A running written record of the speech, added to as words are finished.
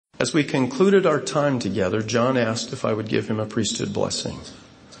As we concluded our time together, John asked if I would give him a priesthood blessing.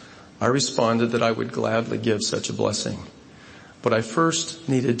 I responded that I would gladly give such a blessing, but I first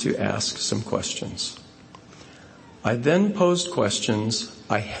needed to ask some questions. I then posed questions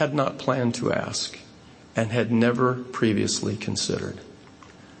I had not planned to ask and had never previously considered.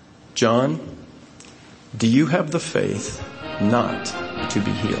 John, do you have the faith not to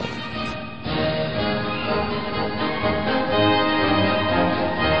be healed?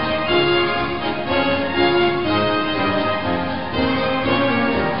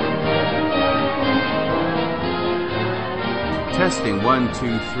 Testing 1,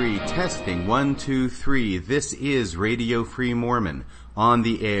 2, 3. Testing 1, 2, 3. This is Radio Free Mormon, on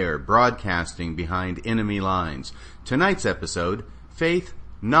the air, broadcasting behind enemy lines. Tonight's episode, Faith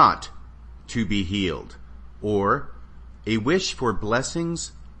Not to be Healed, or A Wish for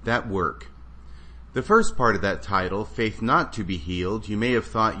Blessings That Work. The first part of that title, Faith Not to be Healed, you may have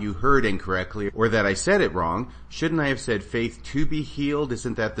thought you heard incorrectly or that I said it wrong. Shouldn't I have said faith to be healed?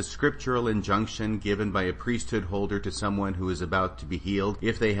 Isn't that the scriptural injunction given by a priesthood holder to someone who is about to be healed?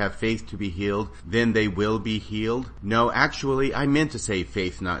 If they have faith to be healed, then they will be healed. No, actually, I meant to say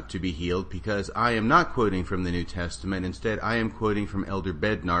faith not to be healed because I am not quoting from the New Testament. Instead, I am quoting from Elder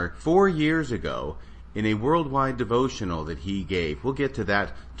Bednar 4 years ago in a worldwide devotional that he gave. We'll get to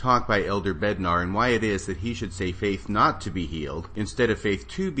that talk by Elder Bednar and why it is that he should say faith not to be healed instead of faith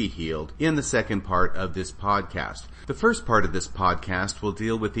to be healed in the second part of this podcast. The first part of this podcast will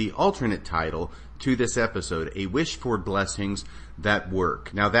deal with the alternate title to this episode, A Wish for Blessings That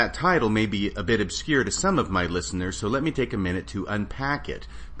Work. Now that title may be a bit obscure to some of my listeners, so let me take a minute to unpack it.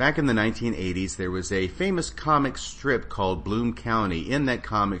 Back in the 1980s, there was a famous comic strip called Bloom County. In that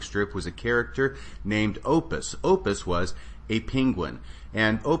comic strip was a character named Opus. Opus was a penguin.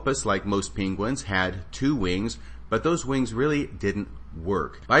 And Opus, like most penguins, had 2 wings, but those wings really didn't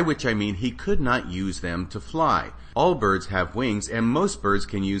work. By which I mean he could not use them to fly. All birds have wings, and most birds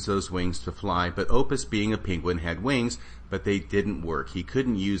can use those wings to fly, but Opus, being a penguin, had wings, but they didn't work. He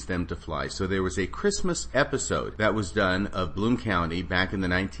couldn't use them to fly. So there was a Christmas episode that was done of Bloom County back in the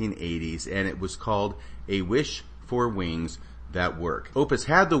 1980s, and it was called A Wish for Wings That Work. Opus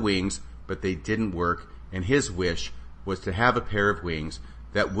had the wings, but they didn't work, and his wish was to have a pair of wings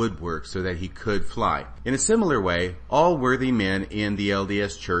that would work so that he could fly. In a similar way, all worthy men in the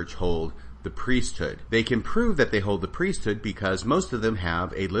LDS Church hold the priesthood. They can prove that they hold the priesthood because most of them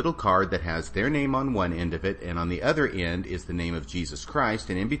have a little card that has their name on one end of it, and on the other end is the name of Jesus Christ,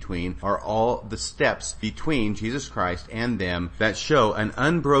 and in between are all the steps between Jesus Christ and them that show an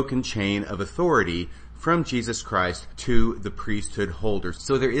unbroken chain of authority from Jesus Christ to the priesthood holders.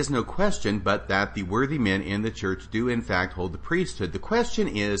 So there is no question but that the worthy men in the church do in fact hold the priesthood. The question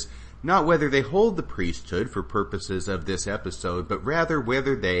is not whether they hold the priesthood for purposes of this episode, but rather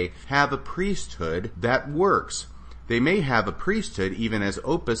whether they have a priesthood that works. They may have a priesthood even as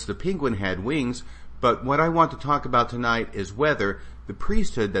Opus the penguin had wings, but what I want to talk about tonight is whether the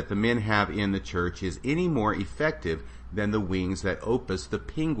priesthood that the men have in the church is any more effective than the wings that Opus the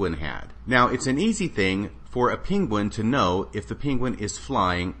penguin had. Now, it's an easy thing for a penguin to know if the penguin is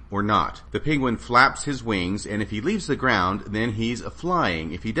flying or not. The penguin flaps his wings, and if he leaves the ground, then he's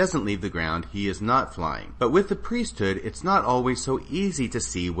flying. If he doesn't leave the ground, he is not flying. But with the priesthood, it's not always so easy to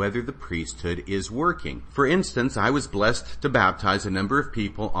see whether the priesthood is working. For instance, I was blessed to baptize a number of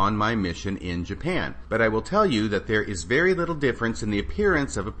people on my mission in Japan. But I will tell you that there is very little difference in the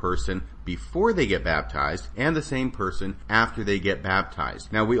appearance of a person before they get baptized and the same person after they get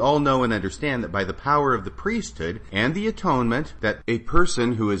baptized. Now, we all know and understand that by the power of the priesthood and the atonement, that a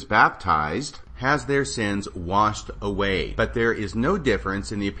person who is baptized has their sins washed away. But there is no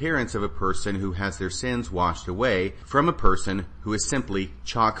difference in the appearance of a person who has their sins washed away from a person who is simply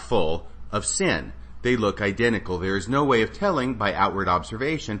chock full of sin. They look identical. There is no way of telling by outward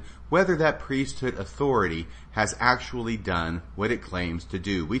observation whether that priesthood authority has actually done what it claims to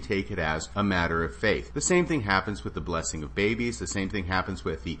do. We take it as a matter of faith. The same thing happens with the blessing of babies. The same thing happens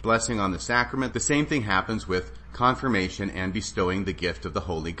with the blessing on the sacrament. The same thing happens with confirmation and bestowing the gift of the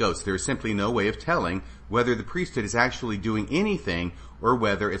Holy Ghost. There is simply no way of telling whether the priesthood is actually doing anything or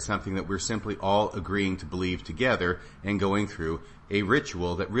whether it's something that we're simply all agreeing to believe together and going through a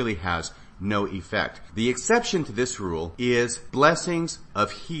ritual that really has no effect. The exception to this rule is blessings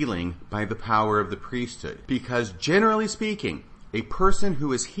of healing by the power of the priesthood. Because generally speaking, a person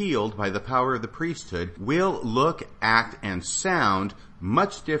who is healed by the power of the priesthood will look, act, and sound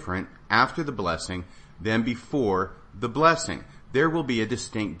much different after the blessing than before the blessing. there will be a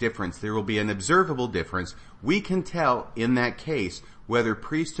distinct difference. There will be an observable difference. We can tell in that case whether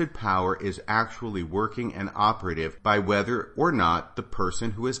priesthood power is actually working and operative by whether or not the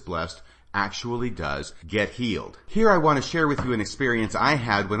person who is blessed actually does get healed. Here I want to share with you an experience I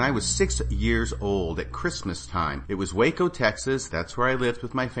had when I was 6 years old at Christmas time. It was Waco, Texas. That's where I lived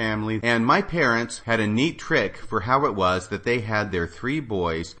with my family. And my parents had a neat trick for how it was that they had their 3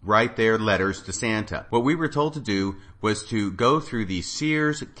 boys write their letters to Santa. What we were told to do was to go through the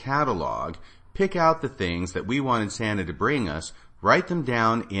Sears catalog, pick out the things that we wanted Santa to bring us, write them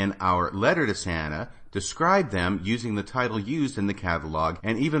down in our letter to Santa, describe them using the title used in the catalog,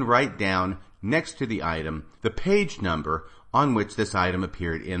 and even write down next to the item the page number on which this item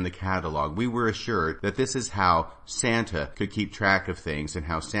appeared in the catalog. We were assured that this is how Santa could keep track of things and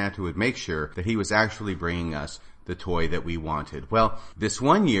how Santa would make sure that he was actually bringing us the toy that we wanted. Well, this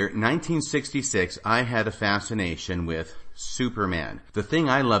one year, 1966, I had a fascination with Superman. The thing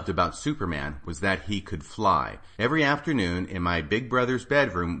I loved about Superman was that he could fly. Every afternoon in my big brother's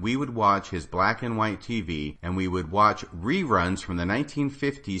bedroom, we would watch his black and white TV, and we would watch reruns from the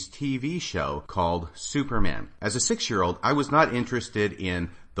 1950s TV show called Superman. As a 6-year-old, I was not interested in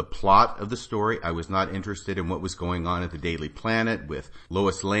the plot of the story. I was not interested in what was going on at the Daily Planet with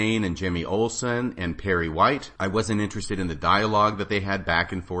Lois Lane and Jimmy Olsen and Perry White. I wasn't interested in the dialogue that they had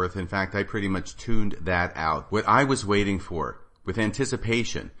back and forth. In fact, I pretty much tuned that out. What I was waiting for, with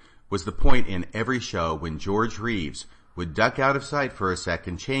anticipation, was the point in every show when George Reeves would duck out of sight for a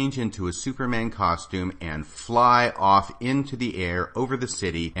second, change into a Superman costume, and fly off into the air over the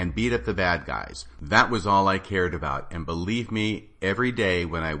city and beat up the bad guys. That was all I cared about, and believe me, every day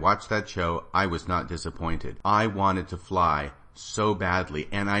when I watched that show, I was not disappointed. I wanted to fly so badly,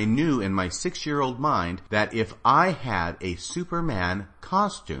 and I knew in my 6-year-old mind that if I had a Superman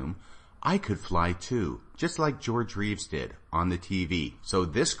costume, I could fly too, just like George Reeves did on the TV. So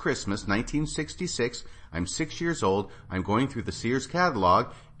this Christmas, 1966, I'm 6 years old, I'm going through the Sears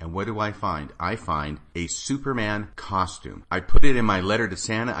catalog, and what do I find? I find a Superman costume. I put it in my letter to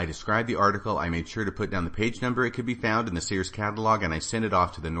Santa, I described the article, I made sure to put down the page number it could be found in the Sears catalog, and I sent it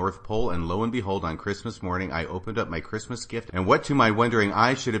off to the North Pole, and lo and behold, on Christmas morning, I opened up my Christmas gift, and what to my wondering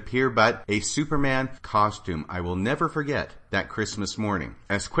eyes should appear but a Superman costume. I will never forget that Christmas morning.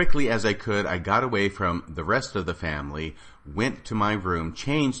 As quickly as I could, I got away from the rest of the family, went to my room,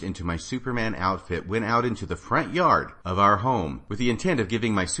 changed into my Superman outfit, went out into the front yard of our home with the intent of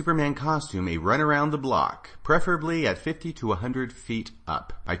giving my Superman costume a run around the block, preferably at 50 to 100 feet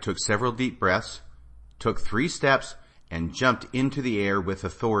up. I took several deep breaths, took 3 steps, and jumped into the air with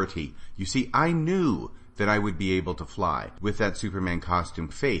authority. You see, I knew that I would be able to fly with that Superman costume.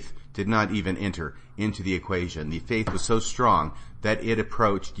 Faith did not even enter into the equation. The faith was so strong that it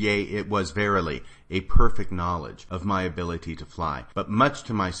approached, yea, it was verily, a perfect knowledge of my ability to fly. But much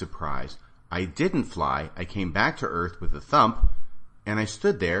to my surprise, I didn't fly. I came back to earth with a thump, and I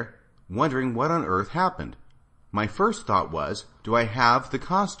stood there wondering what on earth happened. My first thought was, do I have the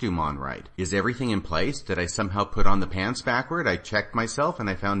costume on right? Is everything in place? Did I somehow put on the pants backward? I checked myself and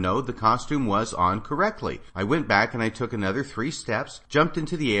I found no, the costume was on correctly. I went back and I took another 3 steps, jumped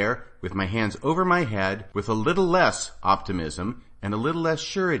into the air with my hands over my head with a little less optimism and a little less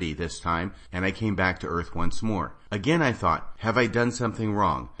surety this time, and I came back to earth once more. Again I thought, have I done something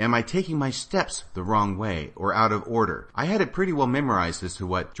wrong? Am I taking my steps the wrong way or out of order? I had it pretty well memorized as to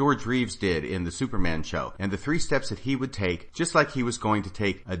what George Reeves did in the Superman show, and the 3 steps that he would take, just like he was going to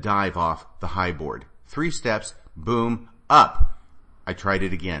take a dive off the high board. 3 steps, boom, up. I tried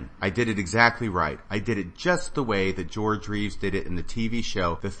it again. I did it exactly right. I did it just the way that George Reeves did it in the TV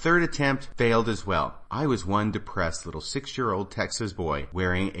show. The 3rd attempt failed as well. I was one depressed little 6-year-old Texas boy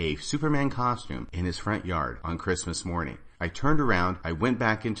wearing a Superman costume in his front yard on Christmas morning. I turned around, I went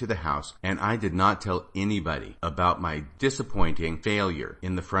back into the house, and I did not tell anybody about my disappointing failure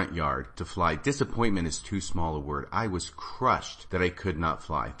in the front yard to fly. Disappointment is too small a word. I was crushed that I could not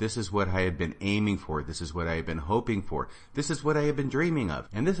fly. This is what I had been aiming for. This is what I had been hoping for. This is what I had been dreaming of.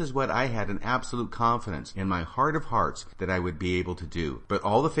 And this is what I had an absolute confidence in my heart of hearts that I would be able to do. But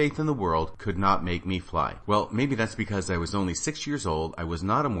all the faith in the world could not make me fly. Well, maybe that's because I was only 6 years old, I was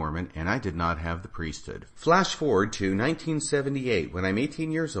not a Mormon, and I did not have the priesthood. Flash forward to 1978. When I'm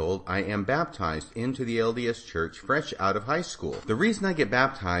 18 years old, I am baptized into the LDS Church fresh out of high school. The reason I get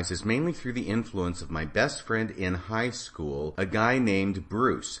baptized is mainly through the influence of my best friend in high school, a guy named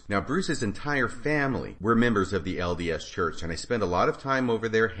Bruce. Now, Bruce's entire family were members of the LDS Church, and I spent a lot of time over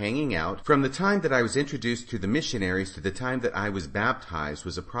there hanging out. From the time that I was introduced to the missionaries to the time that I was baptized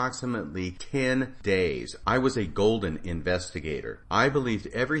was approximately 10 days. I was a golden investigator. I believed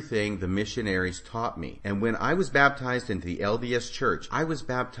everything the missionaries taught me. And when I was baptized into into the LDS church, I was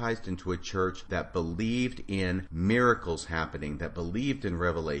baptized into a church that believed in miracles happening, that believed in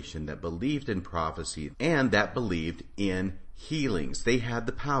revelation, that believed in prophecy, and that believed in healings. They had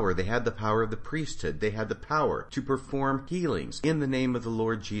the power. They had the power of the priesthood. They had the power to perform healings in the name of the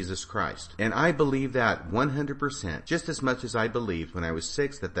Lord Jesus Christ. And I believe that 100%, just as much as I believed when I was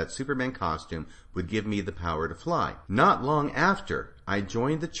 6 that Superman costume would give me the power to fly. Not long after I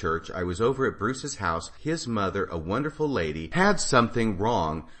joined the church, I was over at Bruce's house. His mother, a wonderful lady, had something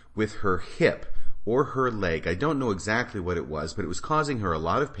wrong with her hip or her leg. I don't know exactly what it was, but it was causing her a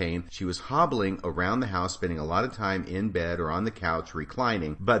lot of pain. She was hobbling around the house, spending a lot of time in bed or on the couch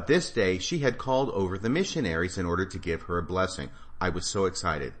reclining. But this day, she had called over the missionaries in order to give her a blessing. I was so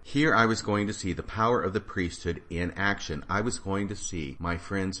excited. Here I was going to see the power of the priesthood in action. I was going to see my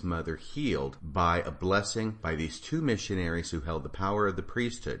friend's mother healed by a blessing by these 2 missionaries who held the power of the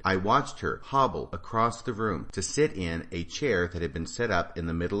priesthood. I watched her hobble across the room to sit in a chair that had been set up in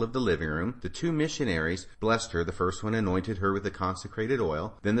the middle of the living room. The 2 missionaries blessed her. The first one anointed her with the consecrated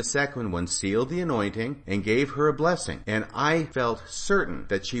oil. Then the second one sealed the anointing and gave her a blessing. And I felt certain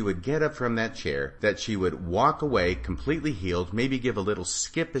that she would get up from that chair, that she would walk away completely healed, maybe give a little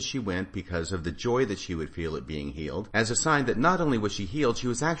skip as she went because of the joy that she would feel at being healed, as a sign that not only was she healed, she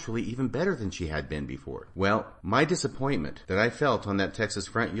was actually even better than she had been before. Well, my disappointment that I felt on that Texas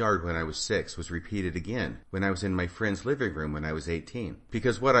front yard when I was 6 was repeated again when I was in my friend's living room when I was 18.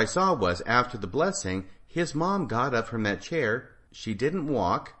 Because what I saw was, after the blessing, his mom got up from that chair. She didn't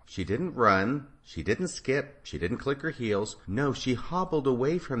walk, she didn't run, she didn't skip, she didn't click her heels. No, she hobbled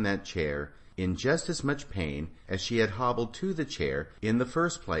away from that chair in just as much pain as she had hobbled to the chair in the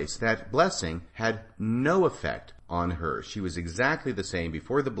first place. That blessing had no effect on her. She was exactly the same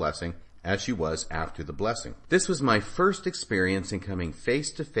before the blessing as she was after the blessing. This was my first experience in coming face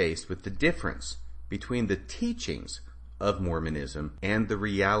to face with the difference between the teachings of Mormonism and the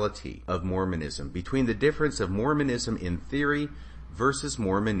reality of Mormonism, between the difference of Mormonism in theory versus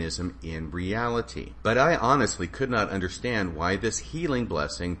Mormonism in reality. But I honestly could not understand why this healing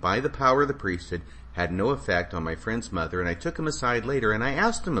blessing by the power of the priesthood had no effect on my friend's mother, and I took him aside later and I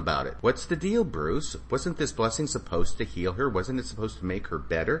asked him about it. What's the deal, Bruce? Wasn't this blessing supposed to heal her? Wasn't it supposed to make her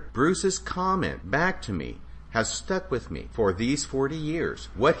better? Bruce's comment back to me has stuck with me for these 40 years.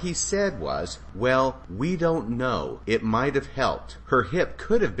 What he said was, well, we don't know. It might have helped. Her hip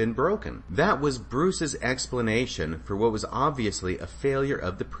could have been broken. That was Bruce's explanation for what was obviously a failure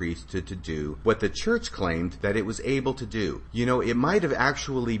of the priesthood to do what the church claimed that it was able to do. You know, it might have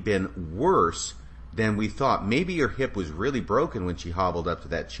actually been worse than we thought. Maybe her hip was really broken when she hobbled up to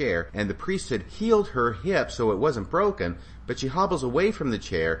that chair, and the priesthood healed her hip so it wasn't broken, but she hobbles away from the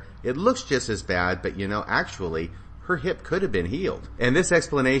chair. It looks just as bad, but actually, her hip could have been healed. And this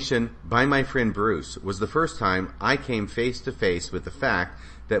explanation by my friend Bruce was the first time I came face to face with the fact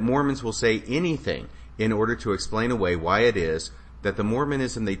that Mormons will say anything in order to explain away why it is that the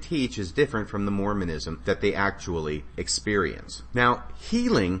Mormonism they teach is different from the Mormonism that they actually experience. Now,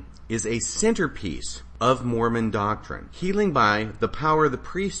 healing is a centerpiece of Mormon doctrine. Healing by the power of the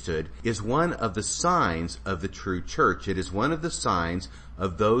priesthood is one of the signs of the true church. It is one of the signs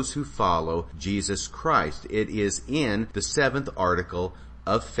of those who follow Jesus Christ. It is in the 7th article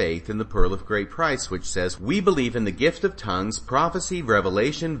of faith in the Pearl of Great Price, which says, we believe in the gift of tongues, prophecy,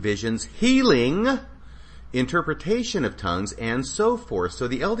 revelation, visions, healing, interpretation of tongues, and so forth. So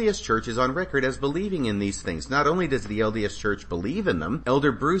the LDS Church is on record as believing in these things. Not only does the LDS Church believe in them,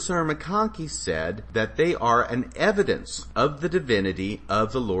 Elder Bruce R. McConkie said that they are an evidence of the divinity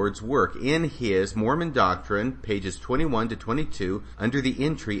of the Lord's work. In his Mormon Doctrine, pages 21 to 22, under the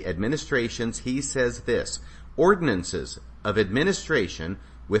entry Administrations, he says this: ordinances of administration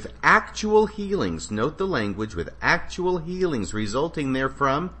with actual healings, note the language, with actual healings resulting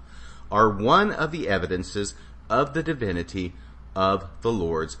therefrom, are one of the evidences of the divinity of the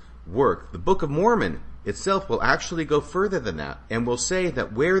Lord's work. The Book of Mormon itself will actually go further than that and will say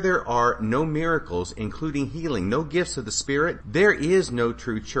that where there are no miracles, including healing, no gifts of the Spirit, there is no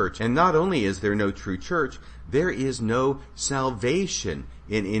true church. And not only is there no true church, there is no salvation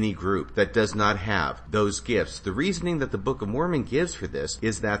in any group that does not have those gifts. The reasoning that the Book of Mormon gives for this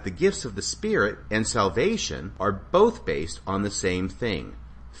is that the gifts of the Spirit and salvation are both based on the same thing: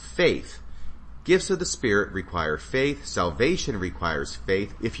 faith. Gifts of the Spirit require faith. Salvation requires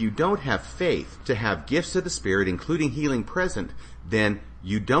faith. If you don't have faith to have gifts of the Spirit, including healing, present, then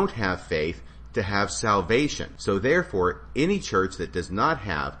you don't have faith to have salvation. So therefore, any church that does not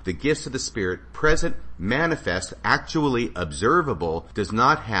have the gifts of the Spirit present, manifest, actually observable, does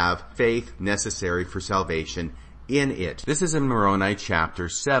not have faith necessary for salvation in it. This is in Moroni chapter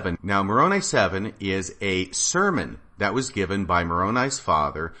 7. Now, Moroni 7 is a sermon that was given by Moroni's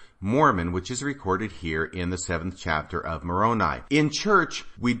father, Mormon, which is recorded here in the 7th chapter of Moroni. In church,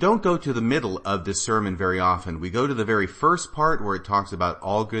 we don't go to the middle of this sermon very often. We go to the very first part where it talks about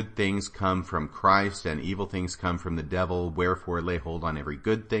all good things come from Christ and evil things come from the devil, wherefore lay hold on every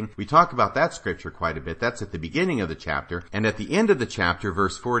good thing. We talk about that scripture quite a bit. That's at the beginning of the chapter. And at the end of the chapter,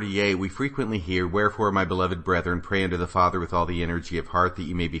 verse 48, we frequently hear, wherefore, my beloved brethren, pray unto the Father with all the energy of heart that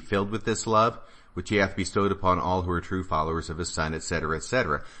ye may be filled with this love, which he hath bestowed upon all who are true followers of his Son, etc.,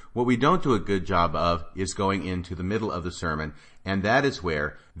 etc. What we don't do a good job of is going into the middle of the sermon, and that is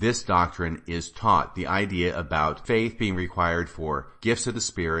where this doctrine is taught, the idea about faith being required for gifts of the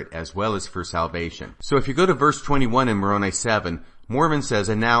Spirit as well as for salvation. So if you go to verse 21 in Moroni 7, Mormon says,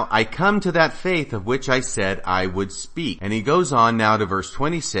 and now I come to that faith of which I said I would speak. And he goes on now to verse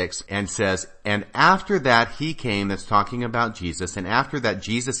 26 and says, and after that he came, that's talking about Jesus, and after that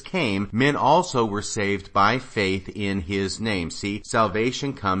Jesus came, men also were saved by faith in his name. See,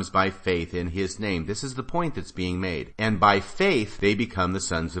 salvation comes by faith in his name. This is the point that's being made. And by faith they become the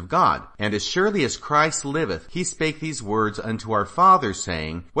sons of God. And as surely as Christ liveth, he spake these words unto our fathers,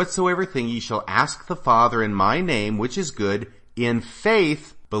 saying, whatsoever thing ye shall ask the Father in my name, which is good, in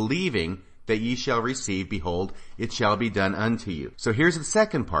faith, believing that ye shall receive, behold, it shall be done unto you. So here's the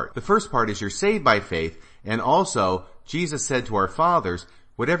second part. The first part is you're saved by faith, and also Jesus said to our fathers,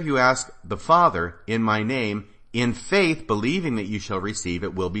 whatever you ask the Father in my name, in faith, believing that you shall receive,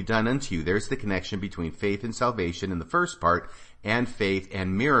 it will be done unto you. There's the connection between faith and salvation in the first part, and faith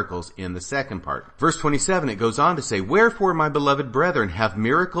and miracles in the second part. Verse 27, it goes on to say, wherefore, my beloved brethren, have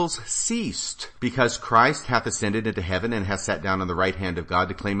miracles ceased, because Christ hath ascended into heaven and hath sat down on the right hand of God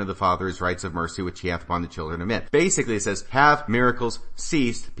to claim of the Father his rights of mercy, which he hath upon the children of men. Basically, it says, have miracles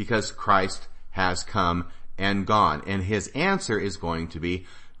ceased, because Christ has come and gone. And his answer is going to be,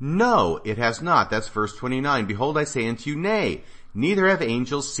 no, it has not. That's verse 29. Behold, I say unto you, nay, neither have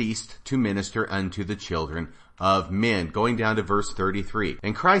angels ceased to minister unto the children of men. Going down to verse 33.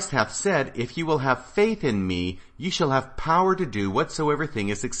 And Christ hath said, if ye will have faith in me, ye shall have power to do whatsoever thing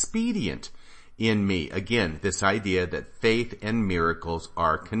is expedient in me. Again, this idea that faith and miracles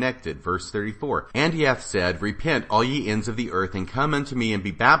are connected. Verse 34. And he hath said, repent all ye ends of the earth, and come unto me, and be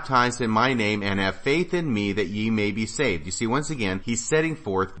baptized in my name, and have faith in me, that ye may be saved. You see, once again, he's setting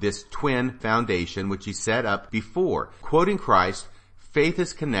forth this twin foundation, which he set up before. Quoting Christ, faith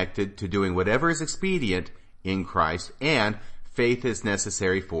is connected to doing whatever is expedient in Christ, and faith is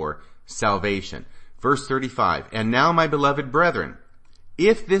necessary for salvation. Verse 35, and now, my beloved brethren,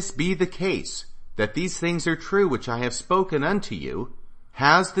 if this be the case, that these things are true which I have spoken unto you,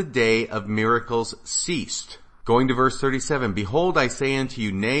 has the day of miracles ceased? Going to verse 37, behold, I say unto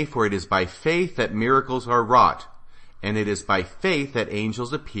you, nay, for it is by faith that miracles are wrought, and it is by faith that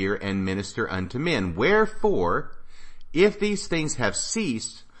angels appear and minister unto men. Wherefore, if these things have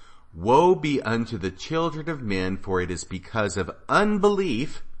ceased, woe be unto the children of men, for it is because of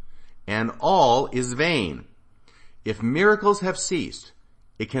unbelief, and all is vain. If miracles have ceased,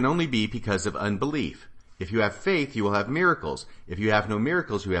 it can only be because of unbelief. If you have faith, you will have miracles. If you have no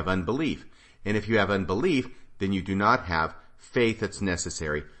miracles, you have unbelief. And if you have unbelief, then you do not have faith that's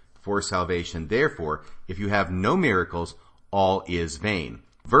necessary for salvation. Therefore, if you have no miracles, all is vain.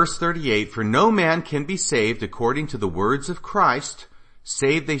 Verse 38, for no man can be saved according to the words of Christ,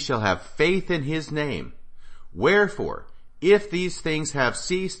 save they shall have faith in his name. Wherefore, if these things have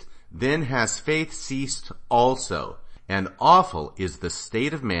ceased, then has faith ceased also. And awful is the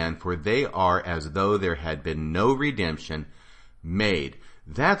state of man, for they are as though there had been no redemption made.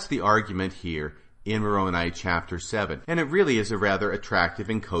 That's the argument here in Moroni chapter 7. And it really is a rather attractive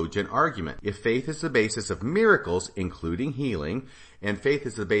and cogent argument. If faith is the basis of miracles, including healing, and faith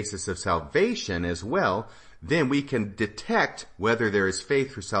is the basis of salvation as well, then we can detect whether there is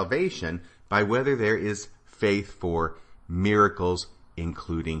faith for salvation by whether there is faith for miracles,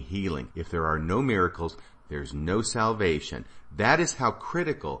 including healing. If there are no miracles, there's no salvation. That is how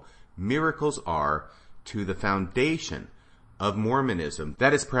critical miracles are to the foundation of Mormonism.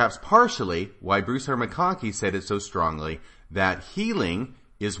 That is perhaps partially why Bruce R. McConkie said it so strongly, that healing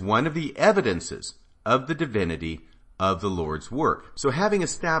is one of the evidences of the divinity of the Lord's work. So having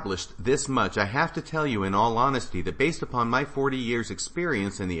established this much, I have to tell you in all honesty that based upon my 40 years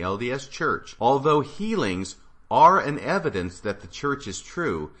experience in the LDS Church, although healings are an evidence that the Church is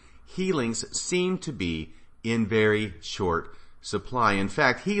true, healings seem to be in very short supply. In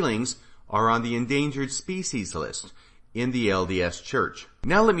fact, healings are on the endangered species list in the LDS Church.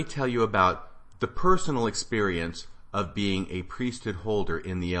 Now let me tell you about the personal experience of being a priesthood holder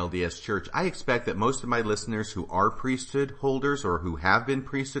in the LDS Church. I expect that most of my listeners who are priesthood holders or who have been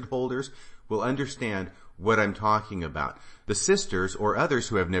priesthood holders will understand what I'm talking about. The sisters or others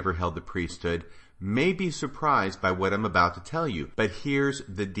who have never held the priesthood may be surprised by what I'm about to tell you. But here's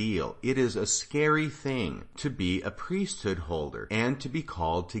the deal. It is a scary thing to be a priesthood holder and to be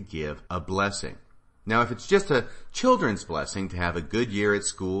called to give a blessing. Now, if it's just a children's blessing to have a good year at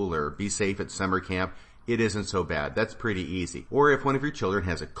school or be safe at summer camp, it isn't so bad. That's pretty easy. Or if one of your children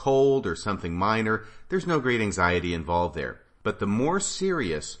has a cold or something minor, there's no great anxiety involved there. But the more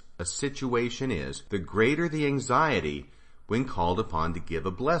serious a situation is, the greater the anxiety when called upon to give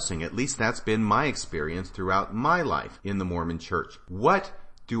a blessing. At least that's been my experience throughout my life in the Mormon Church. What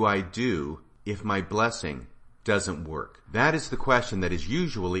do I do if my blessing doesn't work? That is the question that is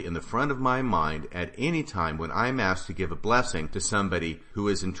usually in the front of my mind at any time when I'm asked to give a blessing to somebody who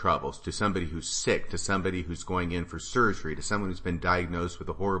is in troubles, to somebody who's sick, to somebody who's going in for surgery, to someone who's been diagnosed with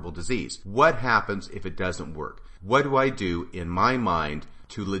a horrible disease. What happens if it doesn't work? What do I do in my mind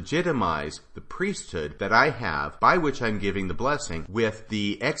to legitimize the priesthood that I have by which I'm giving the blessing with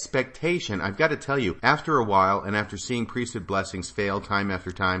the expectation? I've got to tell you, after a while and after seeing priesthood blessings fail time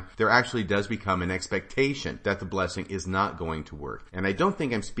after time, there actually does become an expectation that the blessing is not going to work. And I don't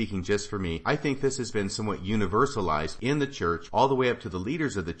think I'm speaking just for me. I think this has been somewhat universalized in the church, all the way up to the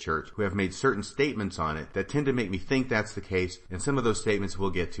leaders of the church who have made certain statements on it that tend to make me think that's the case, and some of those statements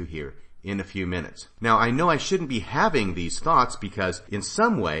we'll get to here in a few minutes. Now, I know I shouldn't be having these thoughts because in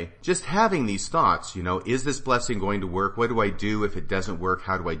some way, just having these thoughts, is this blessing going to work? What do I do if it doesn't work?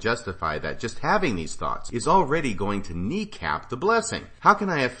 How do I justify that? Just having these thoughts is already going to kneecap the blessing. How can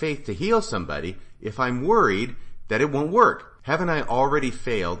I have faith to heal somebody if I'm worried that it won't work? Haven't I already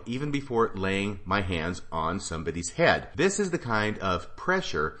failed even before laying my hands on somebody's head? This is the kind of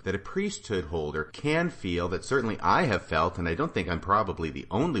pressure that a priesthood holder can feel, that certainly I have felt, and I don't think I'm probably the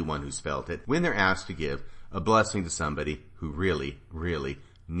only one who's felt it, when they're asked to give a blessing to somebody who really, really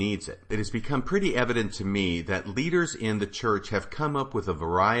needs it. It has become pretty evident to me that leaders in the church have come up with a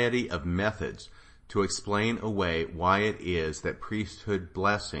variety of methods to explain away why it is that priesthood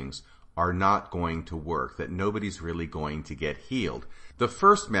blessings are not going to work, that nobody's really going to get healed. The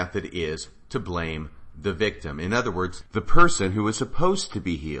first method is to blame the victim. In other words, the person who is supposed to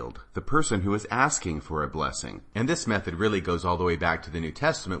be healed, the person who is asking for a blessing. And this method really goes all the way back to the New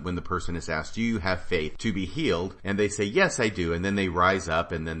Testament when the person is asked, do you have faith to be healed? And they say, yes, I do. And then they rise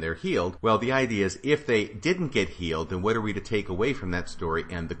up and then they're healed. Well, the idea is if they didn't get healed, then what are we to take away from that story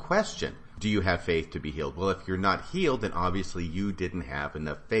and the question? Do you have faith to be healed? Well, if you're not healed, then obviously you didn't have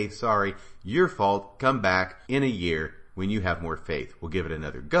enough faith. Sorry, your fault. Come back in a year when you have more faith. We'll give it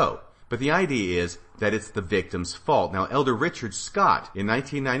another go. But the idea is that it's the victim's fault. Now, Elder Richard Scott, in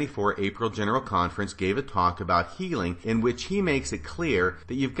 1994 April General Conference, gave a talk about healing in which he makes it clear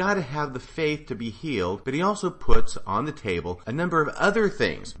that you've got to have the faith to be healed, but he also puts on the table a number of other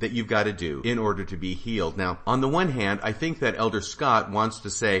things that you've got to do in order to be healed. Now, on the one hand, I think that Elder Scott wants to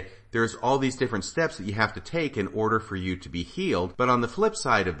say, there's all these different steps that you have to take in order for you to be healed. But on the flip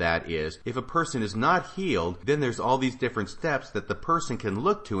side of that is, if a person is not healed, then there's all these different steps that the person can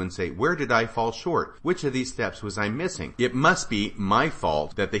look to and say, where did I fall short? Which of these steps was I missing? It must be my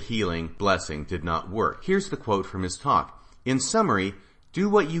fault that the healing blessing did not work. Here's the quote from his talk. In summary, do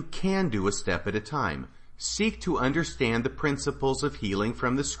what you can do a step at a time. Seek to understand the principles of healing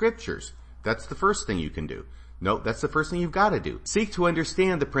from the scriptures. That's the first thing you can do. No, that's the first thing you've got to do. Seek to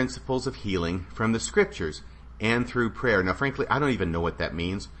understand the principles of healing from the scriptures and through prayer. Now, frankly, I don't even know what that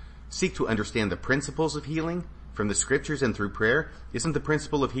means. Seek to understand the principles of healing from the scriptures and through prayer. Isn't the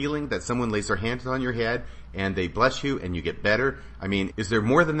principle of healing that someone lays their hands on your head and they bless you and you get better? I mean, is there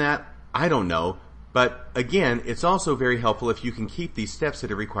more than that? I don't know. But again, it's also very helpful if you can keep these steps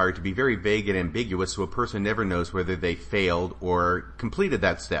that are required to be very vague and ambiguous so a person never knows whether they failed or completed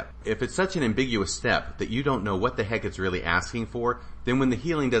that step. If it's such an ambiguous step that you don't know what the heck it's really asking for, then when the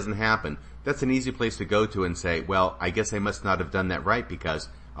healing doesn't happen, that's an easy place to go to and say, well, I guess I must not have done that right because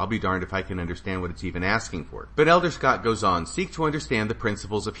I'll be darned if I can understand what it's even asking for. But Elder Scott goes on, seek to understand the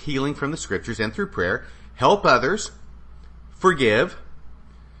principles of healing from the scriptures and through prayer, help others, forgive,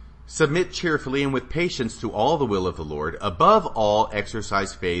 submit cheerfully and with patience to all the will of the Lord. Above all,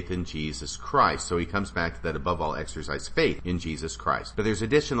 exercise faith in Jesus Christ. So he comes back to that above all, exercise faith in Jesus Christ. But there's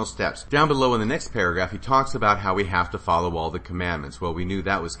additional steps. Down below in the next paragraph, he talks about how we have to follow all the commandments. Well, we knew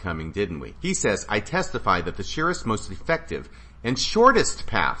that was coming, didn't we? He says, I testify that the surest, most effective, and shortest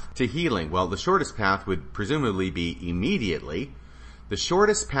path to healing, well, the shortest path would presumably be immediately. The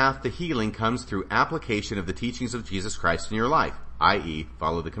shortest path to healing comes through application of the teachings of Jesus Christ in your life, i.e.,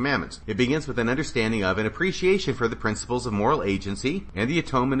 follow the commandments. It begins with an understanding of and appreciation for the principles of moral agency and the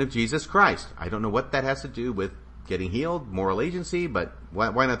atonement of Jesus Christ. I don't know what that has to do with getting healed, moral agency, but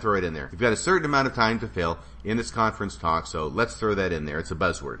why not throw it in there? We've got a certain amount of time to fill in this conference talk, so let's throw that in there. It's a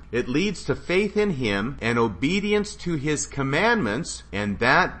buzzword. It leads to faith in Him and obedience to His commandments, and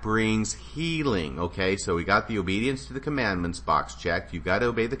that brings healing. Okay, so we got the obedience to the commandments box checked. You've got to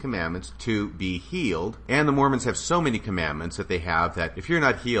obey the commandments to be healed. And the Mormons have so many commandments that they have that if you're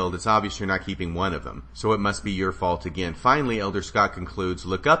not healed, it's obvious you're not keeping one of them. So it must be your fault again. Finally, Elder Scott concludes,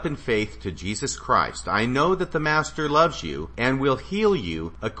 look up in faith to Jesus Christ. I know that the Master loves you and will heal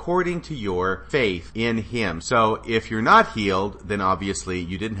you according to your faith in Him. So if you're not healed, then obviously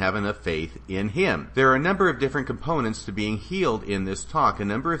you didn't have enough faith in Him. There are a number of different components to being healed in this talk, a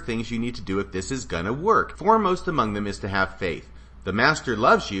number of things you need to do if this is gonna work. Foremost among them is to have faith. The Master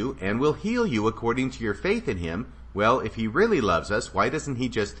loves you and will heal you according to your faith in Him. Well, if He really loves us, why doesn't He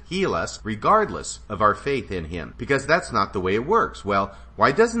just heal us regardless of our faith in Him? Because that's not the way it works. Well,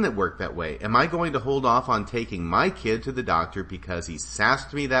 why doesn't it work that way? Am I going to hold off on taking my kid to the doctor because he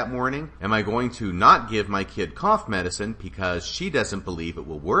sassed me that morning? Am I going to not give my kid cough medicine because she doesn't believe it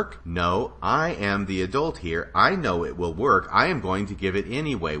will work? No, I am the adult here. I know it will work. I am going to give it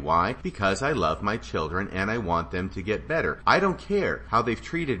anyway. Why? Because I love my children and I want them to get better. I don't care how they've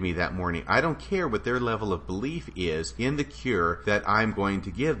treated me that morning. I don't care what their level of belief is in the cure that I'm going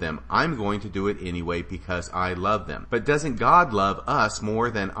to give them. I'm going to do it anyway because I love them. But doesn't God love us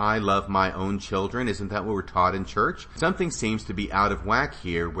more than I love my own children? Isn't that what we're taught in church? Something seems to be out of whack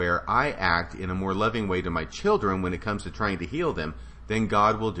here where I act in a more loving way to my children when it comes to trying to heal them than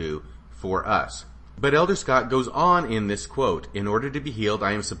God will do for us. But Elder Scott goes on in this quote, in order to be healed,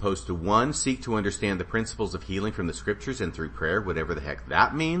 I am supposed to 1, seek to understand the principles of healing from the scriptures and through prayer, whatever the heck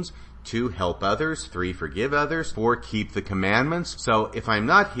that means. 2, help others. 3, forgive others. 4, keep the commandments. So if I'm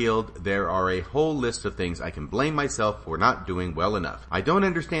not healed, there are a whole list of things I can blame myself for not doing well enough. I don't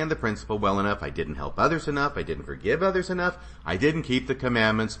understand the principle well enough. I didn't help others enough. I didn't forgive others enough. I didn't keep the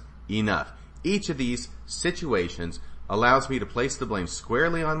commandments enough. Each of these situations allows me to place the blame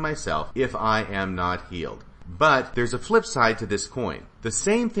squarely on myself if I am not healed. But there's a flip side to this coin. The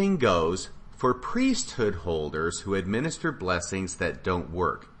same thing goes for priesthood holders who administer blessings that don't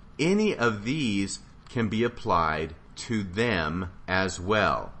work. Any of these can be applied to them as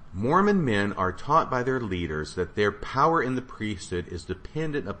well. Mormon men are taught by their leaders that their power in the priesthood is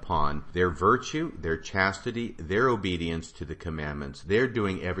dependent upon their virtue, their chastity, their obedience to the commandments. They're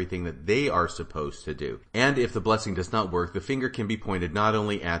doing everything that they are supposed to do. And if the blessing does not work, the finger can be pointed not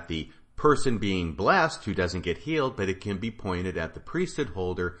only at the person being blessed who doesn't get healed, but it can be pointed at the priesthood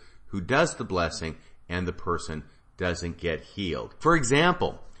holder who does the blessing and the person doesn't get healed. For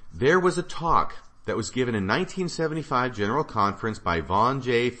example, there was a talk that was given in 1975 General Conference by Vaughn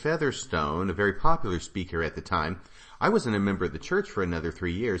J. Featherstone, a very popular speaker at the time. I wasn't a member of the church for another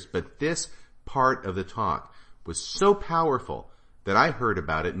 3 years, but this part of the talk was so powerful that I heard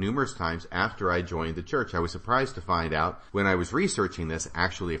about it numerous times after I joined the church. I was surprised to find out when I was researching this,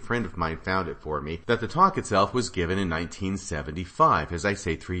 actually a friend of mine found it for me, that the talk itself was given in 1975, as I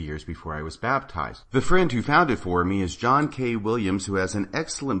say 3 years before I was baptized. The friend who found it for me is John K. Williams, who has an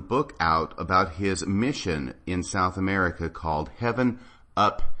excellent book out about his mission in South America called Heaven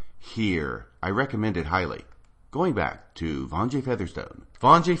Up Here. I recommend it highly. Going back to Vaughn J. Featherstone.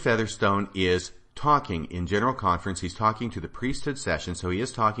 Vaughn J. Featherstone is talking in General Conference. He's talking to the priesthood session, so he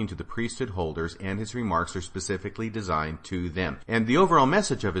is talking to the priesthood holders, and his remarks are specifically designed to them. And the overall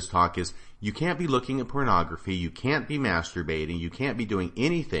message of his talk is, you can't be looking at pornography, you can't be masturbating, you can't be doing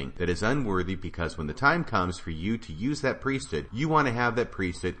anything that is unworthy, because when the time comes for you to use that priesthood, you want to have that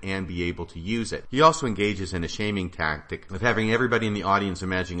priesthood and be able to use it. He also engages in a shaming tactic of having everybody in the audience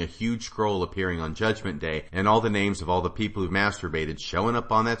imagining a huge scroll appearing on Judgment Day, and all the names of all the people who masturbated showing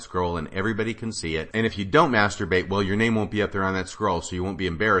up on that scroll, and everybody can see it. And if you don't masturbate, well, your name won't be up there on that scroll, so you won't be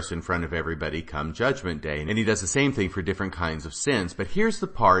embarrassed in front of everybody come Judgment Day. And he does the same thing for different kinds of sins. But here's the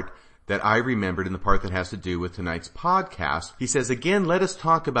part that I remembered, and the part that has to do with tonight's podcast. He says, again, let us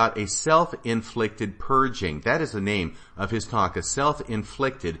talk about a self-inflicted purging. That is the name of his talk, a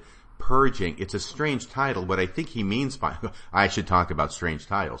self-inflicted purging. It's a strange title. What I think he means by I should talk about strange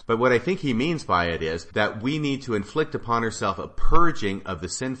titles. But what I think he means by it is that we need to inflict upon ourselves a purging of the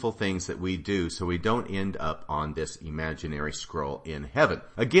sinful things that we do so we don't end up on this imaginary scroll in heaven.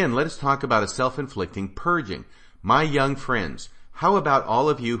 Again, let us talk about a self-inflicting purging. My young friends, how about all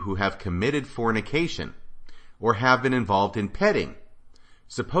of you who have committed fornication or have been involved in petting?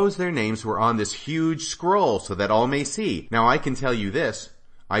 Suppose their names were on this huge scroll so that all may see. Now I can tell you this,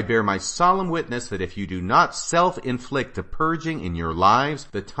 I bear my solemn witness that if you do not self-inflict a purging in your lives,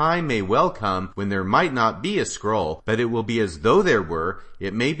 the time may well come when there might not be a scroll, but it will be as though there were.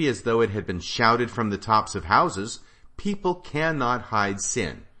 It may be as though it had been shouted from the tops of houses. People cannot hide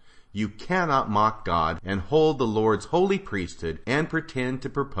sin. You cannot mock God and hold the Lord's holy priesthood and pretend to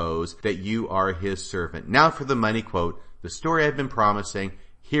propose that you are his servant. Now for the money quote, the story I've been promising.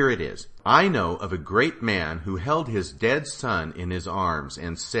 Here it is. I know of a great man who held his dead son in his arms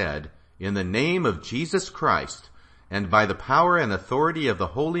and said, in the name of Jesus Christ, and by the power and authority of the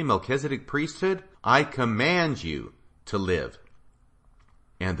holy Melchizedek priesthood, I command you to live.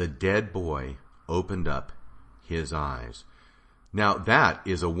 And the dead boy opened up his eyes. Now that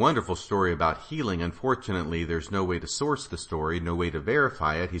is a wonderful story about healing. Unfortunately, there's no way to source the story, no way to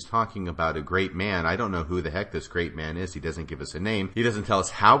verify it. He's talking about a great man. I don't know who the heck this great man is. He doesn't give us a name. He doesn't tell us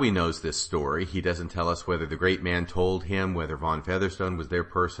how he knows this story. He doesn't tell us whether the great man told him, whether Von Featherstone was there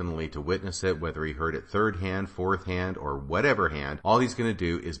personally to witness it, whether he heard it third hand, fourth hand, or whatever hand. All he's going to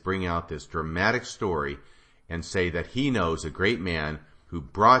do is bring out this dramatic story and say that he knows a great man who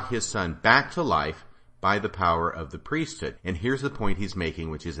brought his son back to life by the power of the priesthood. And here's the point he's making,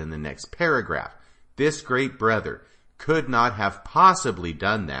 which is in the next paragraph. This great brother could not have possibly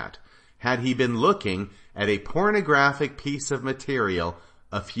done that had he been looking at a pornographic piece of material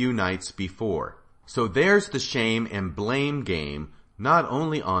a few nights before. So there's the shame and blame game, not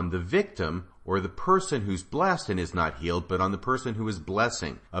only on the victim or the person who's blessed and is not healed, but on the person who is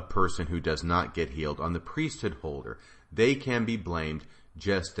blessing a person who does not get healed, on the priesthood holder. They can be blamed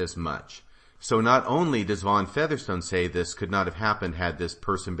just as much. So not only does Von Featherstone say this could not have happened had this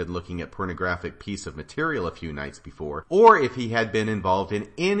person been looking at pornographic piece of material a few nights before, or if he had been involved in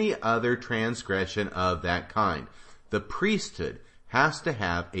any other transgression of that kind. The priesthood has to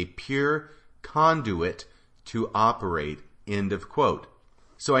have a pure conduit to operate, end of quote.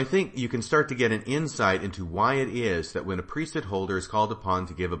 So I think you can start to get an insight into why it is that when a priesthood holder is called upon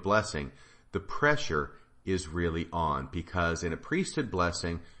to give a blessing, the pressure is really on, because in a priesthood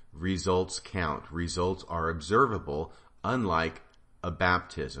blessing, results count. Results are observable, unlike a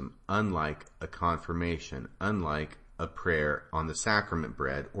baptism, unlike a confirmation, unlike a prayer on the sacrament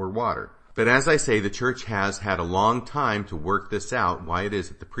bread or water. But as I say, the church has had a long time to work this out, why it is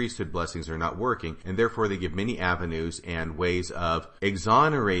that the priesthood blessings are not working, and therefore they give many avenues and ways of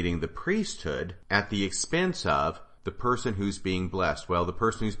exonerating the priesthood at the expense of the person who's being blessed. Well, the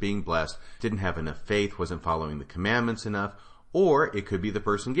person who's being blessed didn't have enough faith, wasn't following the commandments enough, or it could be the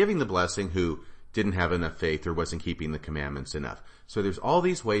person giving the blessing who didn't have enough faith or wasn't keeping the commandments enough. So there's all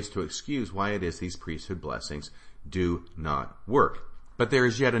these ways to excuse why it is these priesthood blessings do not work. But there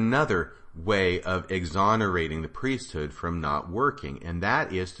is yet another way of exonerating the priesthood from not working, and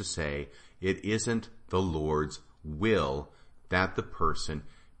that is to say, it isn't the Lord's will that the person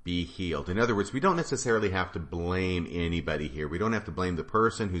be healed. In other words, we don't necessarily have to blame anybody here. We don't have to blame the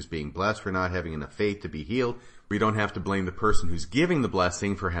person who's being blessed for not having enough faith to be healed. We don't have to blame the person who's giving the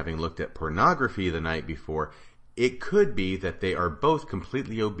blessing for having looked at pornography the night before. It could be that they are both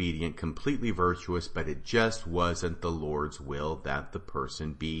completely obedient, completely virtuous, but it just wasn't the Lord's will that the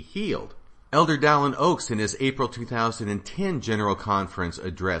person be healed. Elder Dallin Oaks, in his April 2010 General Conference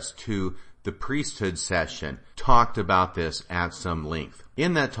address to the priesthood session, talked about this at some length.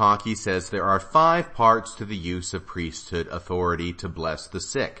 In that talk, he says there are 5 parts to the use of priesthood authority to bless the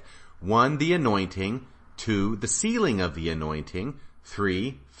sick. 1, the anointing. 2, the sealing of the anointing.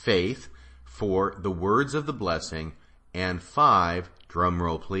 3, faith. 4, the words of the blessing. And 5, drum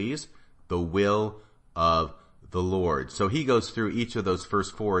roll please, the will of the Lord. So he goes through each of those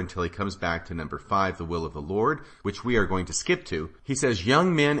first 4 until he comes back to number 5, the will of the Lord, which we are going to skip to. He says,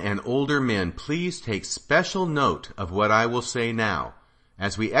 young men and older men, please take special note of what I will say now.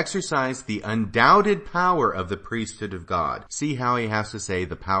 As we exercise the undoubted power of the priesthood of God. See how he has to say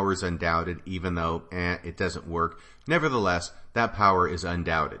the power is undoubted, even though it doesn't work. Nevertheless, that power is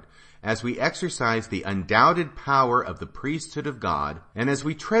undoubted. As we exercise the undoubted power of the priesthood of God, and as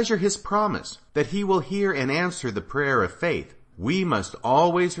we treasure his promise that he will hear and answer the prayer of faith, we must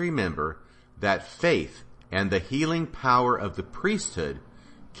always remember that faith and the healing power of the priesthood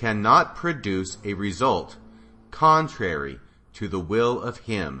cannot produce a result contrary to the will of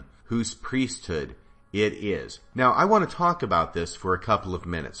him whose priesthood it is. Now, I want to talk about this for a couple of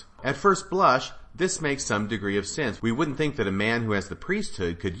minutes. At first blush, this makes some degree of sense. We wouldn't think that a man who has the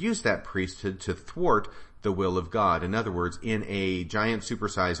priesthood could use that priesthood to thwart the will of God. In other words, in a giant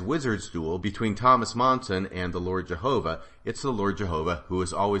supersized wizard's duel between Thomas Monson and the Lord Jehovah, it's the Lord Jehovah who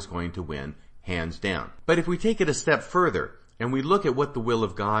is always going to win, hands down. But if we take it a step further and we look at what the will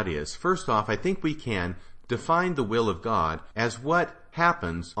of God is, first off, I think we can defined the will of God as what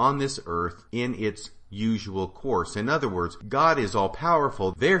happens on this earth in its usual course. In other words, God is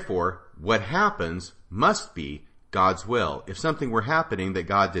all-powerful, therefore, what happens must be God's will. If something were happening that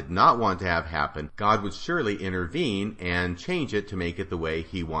God did not want to have happen, God would surely intervene and change it to make it the way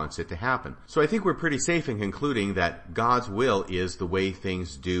He wants it to happen. So I think we're pretty safe in concluding that God's will is the way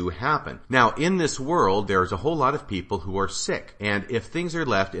things do happen. Now, in this world, there's a whole lot of people who are sick. And if things are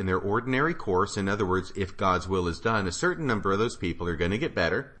left in their ordinary course, in other words, if God's will is done, a certain number of those people are going to get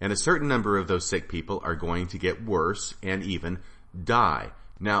better, and a certain number of those sick people are going to get worse and even die.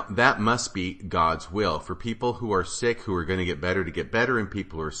 Now, that must be God's will for people who are sick, who are going to get better, and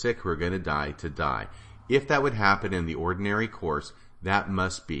people who are sick, who are going to die. If that would happen in the ordinary course, that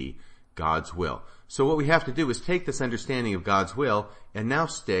must be God's will. So what we have to do is take this understanding of God's will and now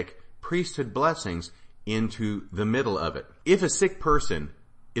stick priesthood blessings into the middle of it. If a sick person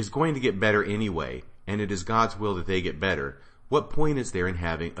is going to get better anyway, and it is God's will that they get better, what point is there in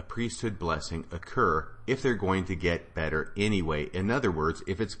having a priesthood blessing occur if they're going to get better anyway? In other words,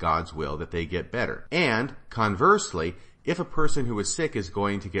 if it's God's will that they get better. And conversely, if a person who is sick is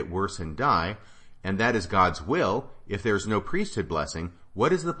going to get worse and die, and that is God's will, if there's no priesthood blessing,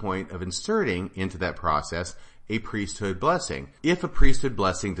 what is the point of inserting into that process a priesthood blessing? If a priesthood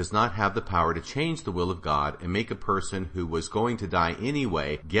blessing does not have the power to change the will of God and make a person who was going to die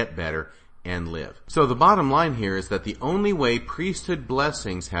anyway get better and live. So the bottom line here is that the only way priesthood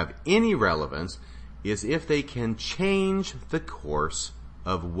blessings have any relevance is if they can change the course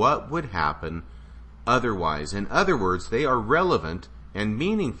of what would happen otherwise. In other words, they are relevant and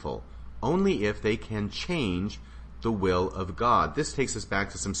meaningful only if they can change the will of God. This takes us back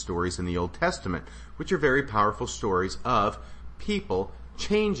to some stories in the Old Testament, which are very powerful stories of people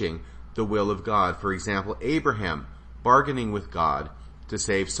changing the will of God. For example, Abraham bargaining with God to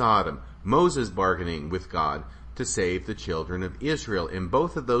save Sodom. Moses bargaining with God to save the children of Israel. In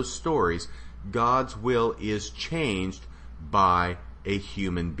both of those stories, God's will is changed by a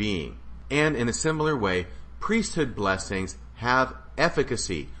human being. And in a similar way, priesthood blessings have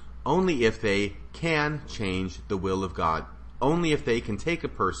efficacy only if they can change the will of God. Only if they can take a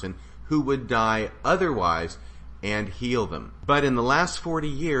person who would die otherwise and heal them. But in the last 40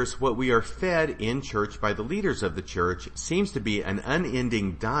 years, what we are fed in church by the leaders of the church seems to be an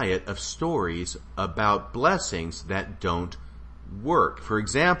unending diet of stories about blessings that don't work. For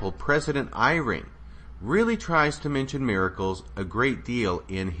example, President Eyring really tries to mention miracles a great deal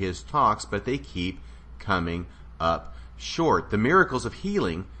in his talks, but they keep coming up short. The miracles of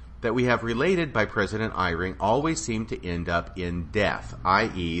healing that we have related by President Eyring always seem to end up in death,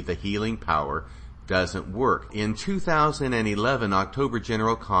 i.e. the healing power doesn't work. In 2011 October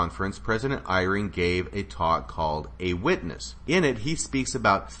General Conference, President Eyring gave a talk called A Witness. In it, he speaks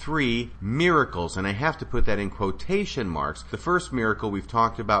about 3 miracles, and I have to put that in quotation marks. The first miracle we've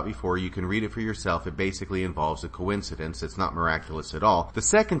talked about before. You can read it for yourself. It basically involves a coincidence. It's not miraculous at all. The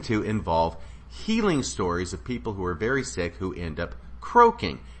second 2 involve healing stories of people who are very sick who end up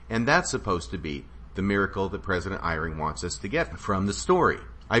croaking, and that's supposed to be the miracle that President Eyring wants us to get from the story.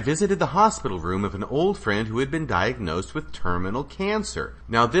 I visited the hospital room of an old friend who had been diagnosed with terminal cancer.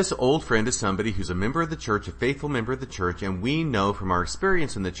 Now, this old friend is somebody who's a member of the church, a faithful member of the church, and we know from our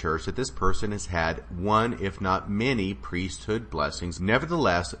experience in the church that this person has had one, if not many, priesthood blessings.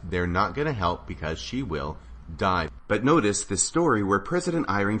 Nevertheless, they're not going to help because she will die. But notice this story where President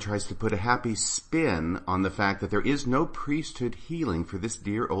Eyring tries to put a happy spin on the fact that there is no priesthood healing for this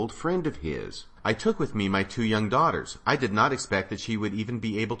dear old friend of his. I took with me my 2 young daughters. I did not expect that she would even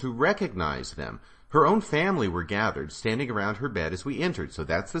be able to recognize them. Her own family were gathered, standing around her bed as we entered, so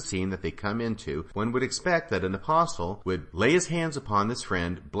that's the scene that they come into. One would expect that an apostle would lay his hands upon this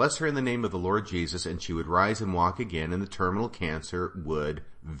friend, bless her in the name of the Lord Jesus, and she would rise and walk again, and the terminal cancer would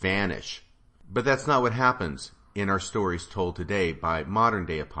vanish. But that's not what happens in our stories told today by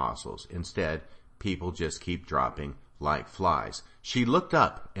modern-day apostles. Instead, people just keep dropping like flies. She looked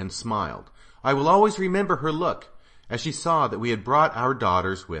up and smiled. I will always remember her look as she saw that we had brought our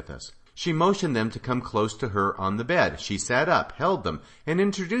daughters with us. She motioned them to come close to her on the bed. She sat up, held them, and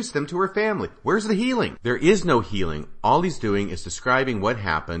introduced them to her family. Where's the healing? There is no healing. All he's doing is describing what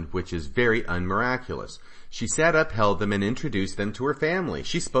happened, which is very unmiraculous. She sat up, held them, and introduced them to her family.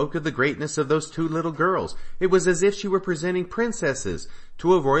 She spoke of the greatness of those 2 little girls. It was as if she were presenting princesses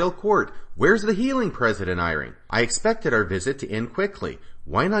to a royal court. Where's the healing, President Eyring? I expected our visit to end quickly.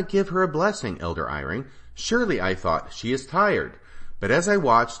 Why not give her a blessing, Elder Eyring? Surely, I thought, she is tired. But as I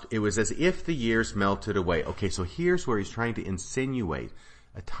watched, it was as if the years melted away. Okay, so here's where he's trying to insinuate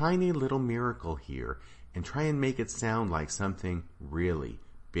a tiny little miracle here and try and make it sound like something really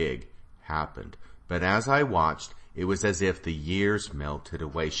big happened. But as I watched, it was as if the years melted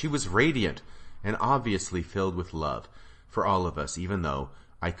away. She was radiant and obviously filled with love for all of us, even though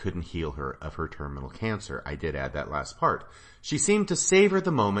I couldn't heal her of her terminal cancer. I did add that last part. She seemed to savor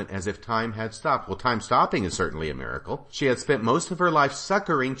the moment as if time had stopped. Well, time stopping is certainly a miracle. She had spent most of her life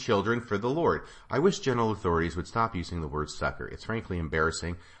succoring children for the Lord. I wish general authorities would stop using the word succor. It's frankly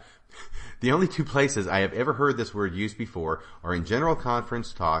embarrassing. The only two places I have ever heard this word used before are in general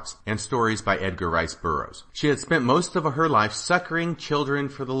conference talks and stories by Edgar Rice Burroughs. She had spent most of her life succoring children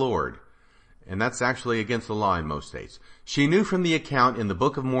for the Lord. And that's actually against the law in most states. She knew from the account in the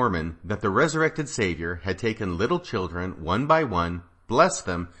Book of Mormon that the resurrected Savior had taken little children one by one, blessed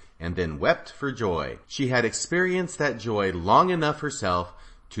them, and then wept for joy. She had experienced that joy long enough herself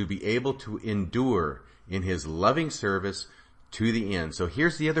to be able to endure in his loving service to the end. So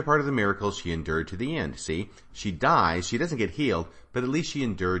here's the other part of the miracle. She endured to the end. See, she dies. She doesn't get healed, but at least she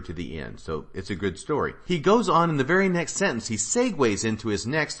endured to the end. So it's a good story. He goes on in the very next sentence. He segues into his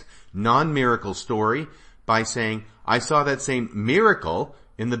next non-miracle story by saying, I saw that same miracle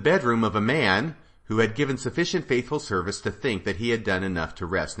in the bedroom of a man who had given sufficient faithful service to think that he had done enough to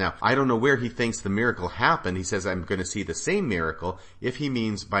rest. Now, I don't know where he thinks the miracle happened. He says, I'm going to see the same miracle. If he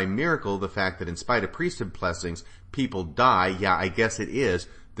means by miracle the fact that in spite of priesthood blessings, people die, yeah, I guess it is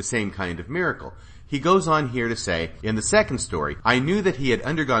the same kind of miracle. He goes on here to say, in the second story, I knew that he had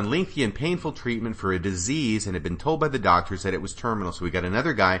undergone lengthy and painful treatment for a disease and had been told by the doctors that it was terminal. So we got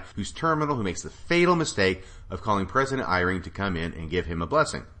another guy who's terminal, who makes the fatal mistake of calling President Eyring to come in and give him a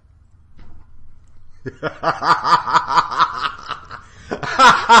blessing.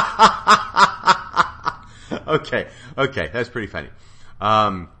 Okay, that's pretty funny.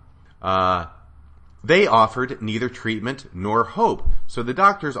 They offered neither treatment nor hope. So the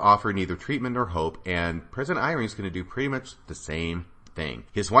doctors offered neither treatment nor hope, and President Eyring is going to do pretty much the same thing.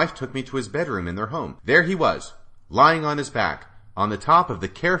 His wife took me to his bedroom in their home. There he was, lying on his back, on the top of the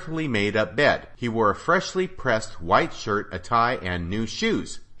carefully made-up bed. He wore a freshly pressed white shirt, a tie, and new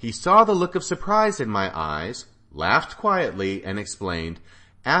shoes. He saw the look of surprise in my eyes, laughed quietly, and explained,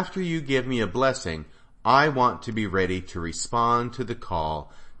 after you give me a blessing, I want to be ready to respond to the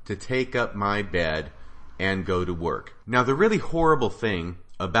call to take up my bed and go to work. Now, the really horrible thing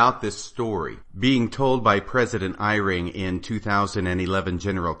about this story being told by President Eyring in 2011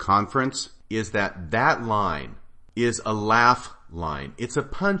 General Conference is that that line is a laugh line. It's a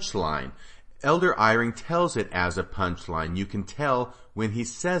punch line. Elder Eyring tells it as a punch line. You can tell when he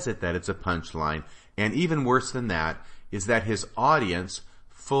says it that it's a punch line. And even worse than that is that his audience,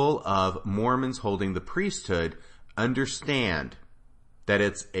 full of Mormons holding the priesthood, understand that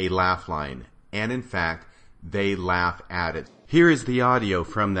it's a laugh line. And in fact, they laugh at it. Here is the audio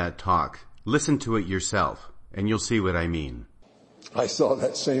from that talk. Listen to it yourself, and you'll see what I mean. I saw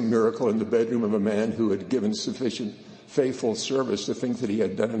that same miracle in the bedroom of a man who had given sufficient faithful service to think that he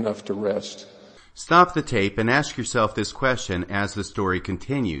had done enough to rest. Stop the tape and ask yourself this question as the story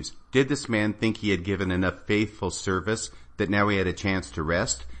continues. Did this man think he had given enough faithful service that now he had a chance to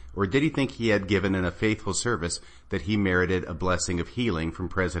rest? Or did he think he had given enough faithful service that he merited a blessing of healing from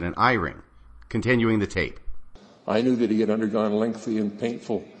President Eyring? Continuing the tape. I knew that he had undergone lengthy and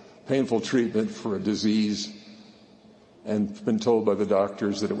painful treatment for a disease and been told by the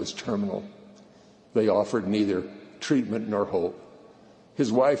doctors that it was terminal. They offered neither treatment nor hope.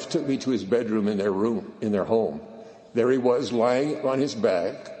 His wife took me to his bedroom in their home. There he was, lying on his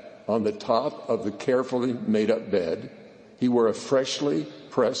back on the top of the carefully made-up bed. He wore a freshly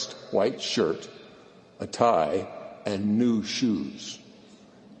pressed white shirt, a tie, and new shoes.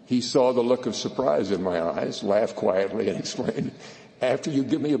 He saw the look of surprise in my eyes, laughed quietly, and explained, after you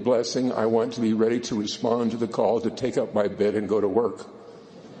give me a blessing, I want to be ready to respond to the call to take up my bed and go to work.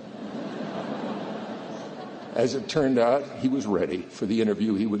 As it turned out, he was ready for the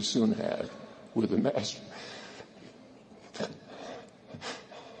interview he would soon have with the master.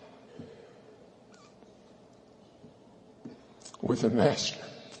 With the master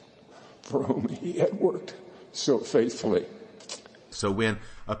for whom he had worked so faithfully. So when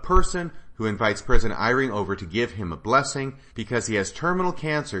a person who invites President Eyring over to give him a blessing because he has terminal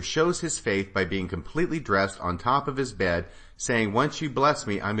cancer shows his faith by being completely dressed on top of his bed, saying, once you bless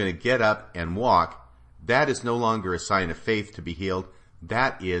me, I'm going to get up and walk, that is no longer a sign of faith to be healed.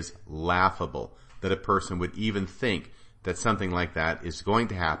 That is laughable that a person would even think that something like that is going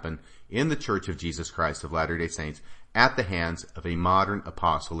to happen in the Church of Jesus Christ of Latter-day Saints at the hands of a modern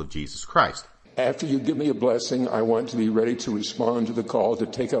apostle of Jesus Christ. After you give me a blessing, I want to be ready to respond to the call to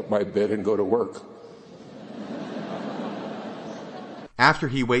take up my bed and go to work. After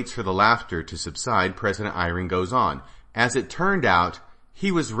he waits for the laughter to subside, President Eyring goes on. As it turned out,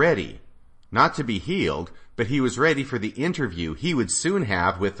 he was ready not to be healed, but he was ready for the interview he would soon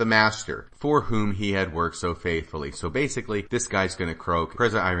have with the master, for whom he had worked so faithfully. So basically, this guy's going to croak.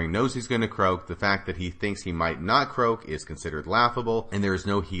 President Eyring knows he's going to croak. The fact that he thinks he might not croak is considered laughable, and there is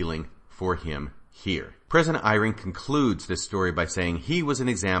no healing for him here. President Eyring concludes this story by saying he was an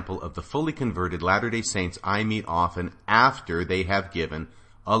example of the fully converted Latter-day Saints I meet often after they have given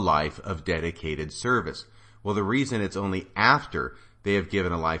a life of dedicated service. Well, the reason it's only after they have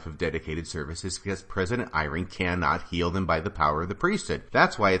given a life of dedicated service is because President Eyring cannot heal them by the power of the priesthood.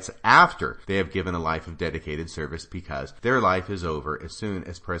 That's why it's after they have given a life of dedicated service, because their life is over as soon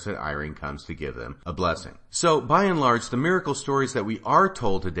as President Eyring comes to give them a blessing. So, by and large, the miracle stories that we are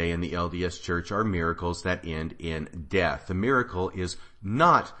told today in the LDS Church are miracles that end in death. The miracle is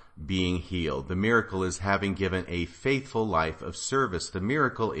not being healed. The miracle is having given a faithful life of service. The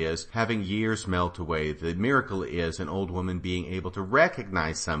miracle is having years melt away. The miracle is an old woman being able to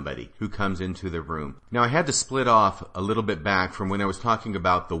recognize somebody who comes into the room. Now, I had to split off a little bit back from when I was talking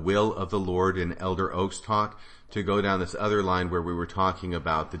about the will of the Lord in Elder Oak's talk to go down this other line where we were talking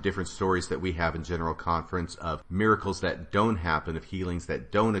about the different stories that we have in General Conference of miracles that don't happen, of healings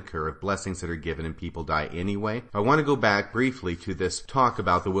that don't occur, of blessings that are given and people die anyway. I want to go back briefly to this talk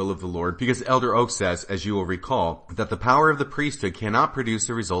about the will of the Lord, because Elder Oak says, as you will recall, that the power of the priesthood cannot produce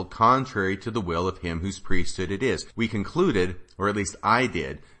a result contrary to the will of him whose priesthood it is. We concluded, or at least I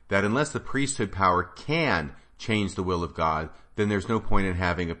did, that unless the priesthood power can change the will of God, then there's no point in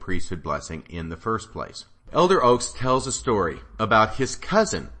having a priesthood blessing in the first place. Elder Oaks tells a story about his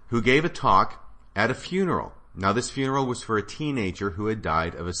cousin who gave a talk at a funeral. Now, this funeral was for a teenager who had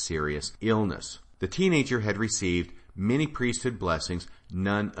died of a serious illness. The teenager had received many priesthood blessings.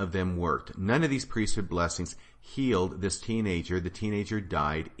 None of them worked. None of these priesthood blessings healed this teenager. The teenager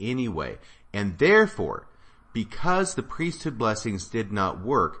died anyway. And therefore, because the priesthood blessings did not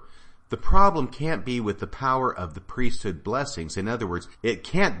work, the problem can't be with the power of the priesthood blessings. In other words, it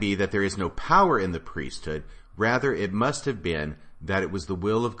can't be that there is no power in the priesthood. Rather, it must have been that it was the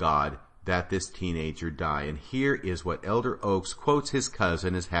will of God that this teenager die. And here is what Elder Oaks quotes his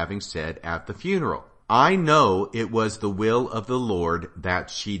cousin as having said at the funeral. "I know it was the will of the Lord that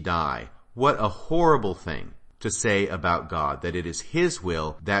she die." What a horrible thing to say about God, that it is his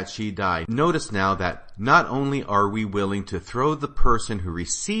will that she die. Notice now that not only are we willing to throw the person who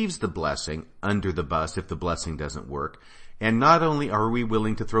receives the blessing under the bus if the blessing doesn't work, and not only are we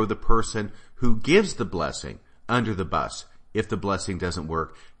willing to throw the person who gives the blessing under the bus if the blessing doesn't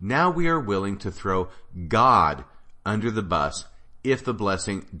work, now we are willing to throw God under the bus if the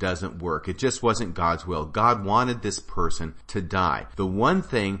blessing doesn't work. It just wasn't God's will. God wanted this person to die. The one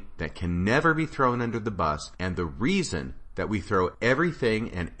thing that can never be thrown under the bus, and the reason that we throw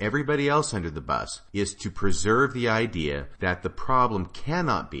everything and everybody else under the bus, is to preserve the idea that the problem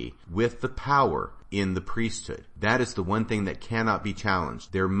cannot be with the power in the priesthood. That is the one thing that cannot be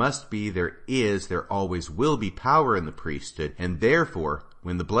challenged. There must be, there is, there always will be power in the priesthood, and therefore,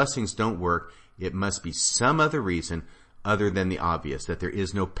 when the blessings don't work, it must be some other reason other than the obvious, that there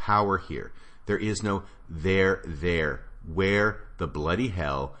is no power here. There is no there. Where the bloody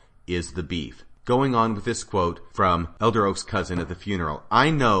hell is the beef? Going on with this quote from Elder Oak's cousin at the funeral.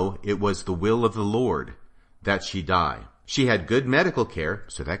 "I know it was the will of the Lord that she die. She had good medical care,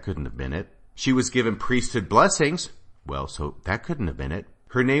 so that couldn't have been it. She was given priesthood blessings, well, so that couldn't have been it.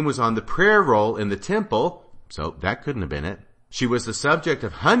 Her name was on the prayer roll in the temple, so that couldn't have been it. She was the subject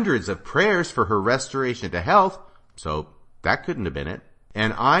of hundreds of prayers for her restoration to health, so that couldn't have been it.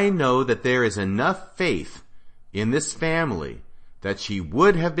 And I know that there is enough faith in this family that she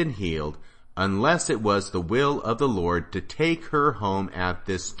would have been healed unless it was the will of the Lord to take her home at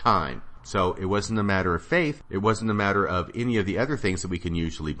this time." So it wasn't a matter of faith. It wasn't a matter of any of the other things that we can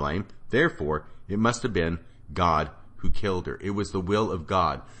usually blame. Therefore, it must have been God who killed her. It was the will of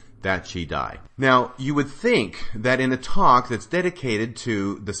God that she die. Now, you would think that in a talk that's dedicated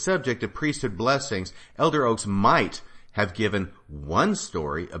to the subject of priesthood blessings, Elder Oaks might have given one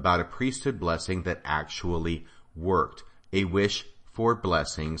story about a priesthood blessing that actually worked. A wish for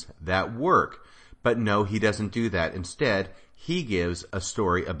blessings that work. But no, he doesn't do that. Instead, he gives a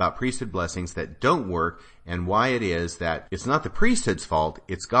story about priesthood blessings that don't work, and why it is that it's not the priesthood's fault,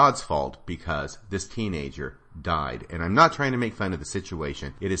 it's God's fault, because this teenager died. And I'm not trying to make fun of the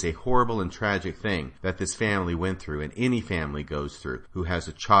situation. It is a horrible and tragic thing that this family went through, and any family goes through, who has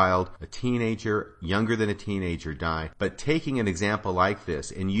a child, a teenager, younger than a teenager die. But taking an example like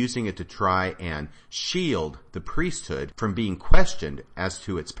this and using it to try and shield the priesthood from being questioned as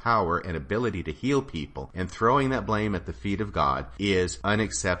to its power and ability to heal people, and throwing that blame at the feet of God, is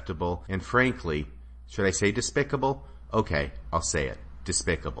unacceptable and, frankly, should I say despicable? Okay, I'll say it.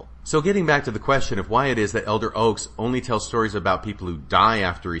 despicable. So getting back to the question of why it is that Elder Oaks only tells stories about people who die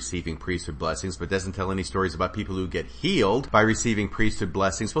after receiving priesthood blessings, but doesn't tell any stories about people who get healed by receiving priesthood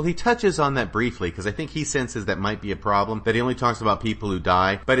blessings. Well, he touches on that briefly because I think he senses that might be a problem, that he only talks about people who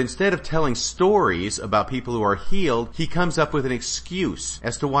die. But instead of telling stories about people who are healed, he comes up with an excuse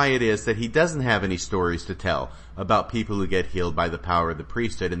as to why it is that he doesn't have any stories to tell about people who get healed by the power of the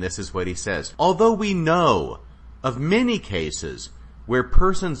priesthood. And this is what he says. Although we know of many cases where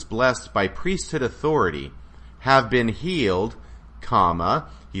persons blessed by priesthood authority have been healed, comma,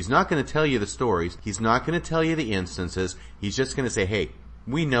 he's not going to tell you the stories, he's not going to tell you the instances, he's just going to say, hey,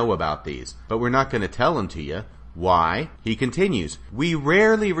 we know about these, but we're not going to tell them to you. Why? He continues, we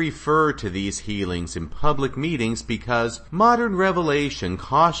rarely refer to these healings in public meetings because modern revelation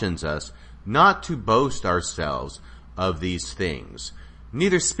cautions us not to boast ourselves of these things,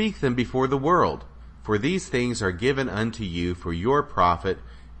 neither speak them before the world. For these things are given unto you for your profit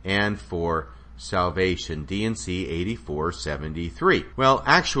and for salvation. D&C 8473. Well,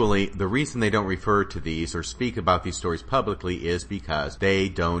 actually, the reason they don't refer to these or speak about these stories publicly is because they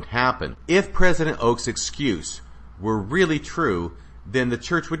don't happen. If President Oaks' excuse were really true, then the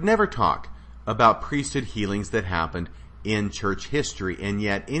church would never talk about priesthood healings that happened in church history. And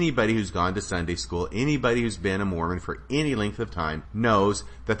yet anybody who's gone to Sunday school, anybody who's been a Mormon for any length of time, knows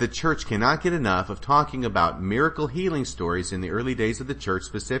that the church cannot get enough of talking about miracle healing stories in the early days of the church,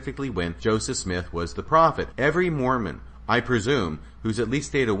 specifically when Joseph Smith was the prophet. Every Mormon, I presume, who's at least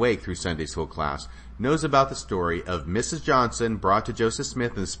stayed awake through Sunday school class, knows about the story of Mrs. Johnson brought to Joseph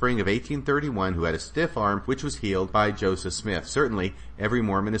Smith in the spring of 1831 who had a stiff arm which was healed by Joseph Smith. Certainly, every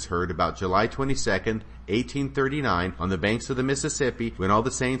Mormon has heard about July 22nd, 1839, on the banks of the Mississippi, when all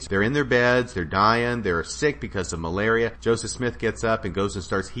the saints, they're in their beds, they're dying, they're sick because of malaria. Joseph Smith gets up and goes and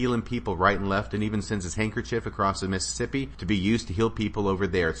starts healing people right and left, and even sends his handkerchief across the Mississippi to be used to heal people over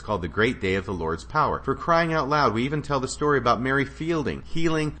there. It's called the Great Day of the Lord's Power. For crying out loud, we even tell the story about Mary Fielding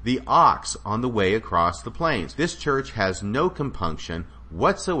healing the ox on the way across the plains. This church has no compunction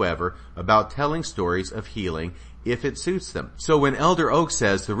whatsoever about telling stories of healing if it suits them. So when Elder Oak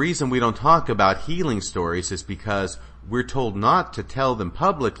says the reason we don't talk about healing stories is because we're told not to tell them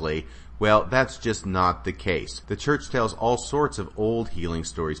publicly, well, that's just not the case. The church tells all sorts of old healing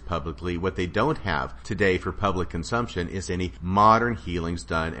stories publicly. What they don't have today for public consumption is any modern healings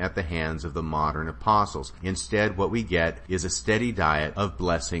done at the hands of the modern apostles. Instead, what we get is a steady diet of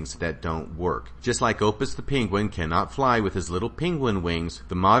blessings that don't work. Just like Opus the penguin cannot fly with his little penguin wings,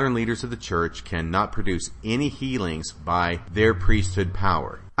 the modern leaders of the church cannot produce any healings by their priesthood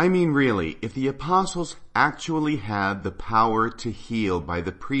power. I mean, really, if the apostles actually had the power to heal by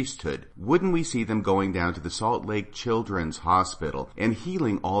the priesthood, wouldn't we see them going down to the Salt Lake Children's Hospital and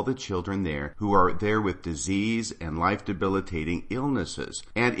healing all the children there who are there with disease and life-debilitating illnesses?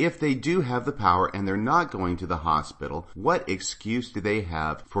 And if they do have the power and they're not going to the hospital, what excuse do they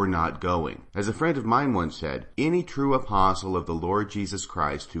have for not going? As a friend of mine once said, any true apostle of the Lord Jesus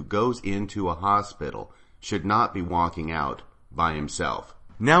Christ who goes into a hospital should not be walking out by himself.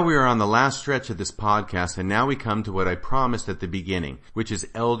 Now we are on the last stretch of this podcast, and now we come to what I promised at the beginning, which is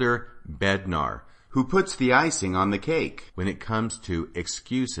Elder Bednar, who puts the icing on the cake when it comes to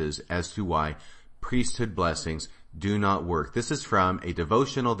excuses as to why priesthood blessings do not work. This is from a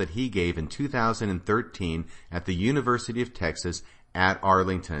devotional that he gave in 2013 at the University of Texas at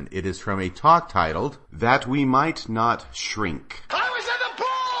Arlington. It is from a talk titled, That We Might Not Shrink.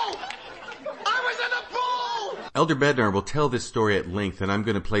 Elder Bednar will tell this story at length, and I'm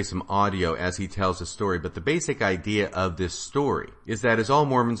going to play some audio as he tells the story. But the basic idea of this story is that, as all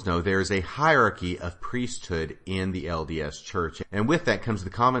Mormons know, there is a hierarchy of priesthood in the LDS Church. And with that comes the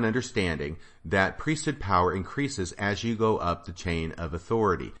common understanding that priesthood power increases as you go up the chain of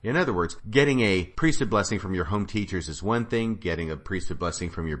authority. In other words, getting a priesthood blessing from your home teachers is one thing, getting a priesthood blessing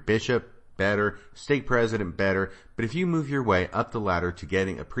from your bishop, better, stake president, better. But if you move your way up the ladder to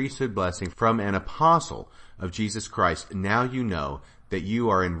getting a priesthood blessing from an apostle of Jesus Christ, now you know that you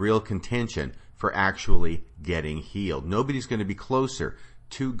are in real contention for actually getting healed. Nobody's going to be closer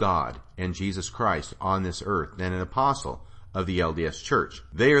to God and Jesus Christ on this earth than an apostle of the LDS Church.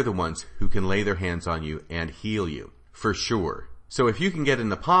 They are the ones who can lay their hands on you and heal you, for sure. So if you can get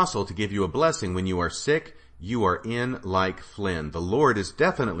an apostle to give you a blessing when you are sick, you are in like Flynn. The Lord is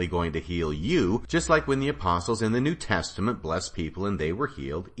definitely going to heal you, just like when the apostles in the New Testament blessed people and they were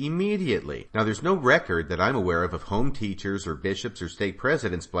healed immediately. Now, there's no record that I'm aware of home teachers or bishops or stake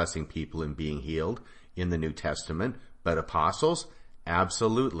presidents blessing people and being healed in the New Testament, but apostles,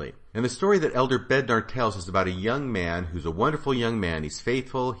 absolutely. And the story that Elder Bednar tells is about a young man who's a wonderful young man. He's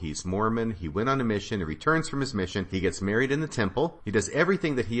faithful, he's Mormon, he went on a mission, he returns from his mission, he gets married in the temple, he does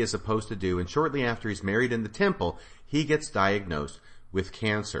everything that he is supposed to do, and shortly after he's married in the temple, he gets diagnosed with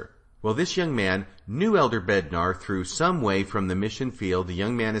cancer. Well, this young man knew Elder Bednar through some way from the mission field. The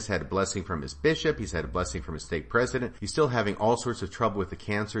young man has had a blessing from his bishop. He's had a blessing from his stake president. He's still having all sorts of trouble with the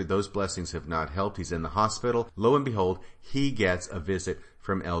cancer. Those blessings have not helped. He's in the hospital. Lo and behold, he gets a visit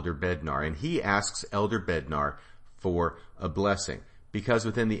from Elder Bednar, and he asks Elder Bednar for a blessing because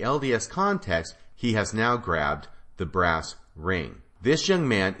within the LDS context, he has now grabbed the brass ring. This young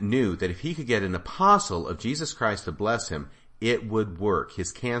man knew that if he could get an apostle of Jesus Christ to bless him, it would work.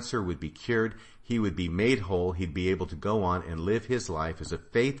 His cancer would be cured. He would be made whole. He'd be able to go on and live his life as a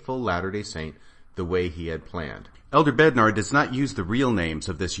faithful Latter-day Saint the way he had planned. Elder Bednar does not use the real names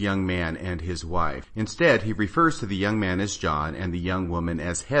of this young man and his wife. Instead, he refers to the young man as John and the young woman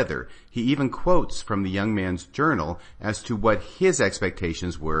as Heather. He even quotes from the young man's journal as to what his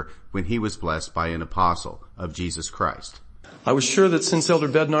expectations were when he was blessed by an apostle of Jesus Christ. I was sure that since Elder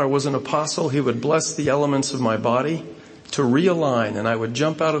Bednar was an apostle, he would bless the elements of my body to realign, and I would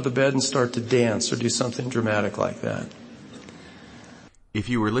jump out of the bed and start to dance or do something dramatic like that. If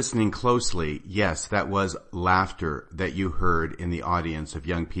you were listening closely, yes, that was laughter that you heard in the audience of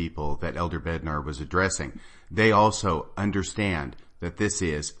young people that Elder Bednar was addressing. They also understand that this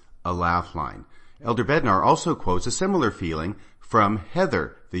is a laugh line. Elder Bednar also quotes a similar feeling from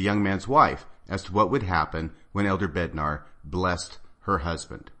Heather, the young man's wife, as to what would happen when Elder Bednar blessed her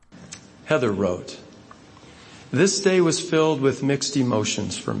husband. Heather wrote, "This day was filled with mixed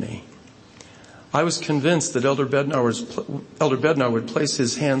emotions for me. I was convinced that Elder Bednar would place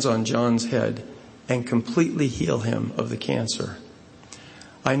his hands on John's head and completely heal him of the cancer.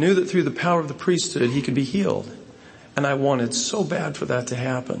 I knew that through the power of the priesthood he could be healed, and I wanted so bad for that to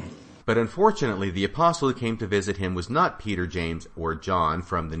happen. But unfortunately, the apostle who came to visit him was not Peter, James, or John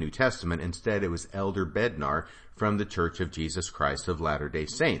from the New Testament. Instead, it was Elder Bednar from the Church of Jesus Christ of Latter-day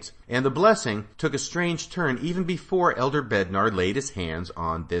Saints. And the blessing took a strange turn even before Elder Bednar laid his hands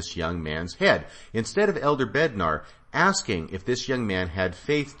on this young man's head. Instead of Elder Bednar asking if this young man had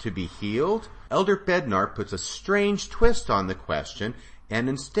faith to be healed, Elder Bednar puts a strange twist on the question and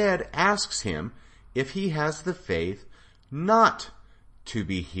instead asks him if he has the faith not to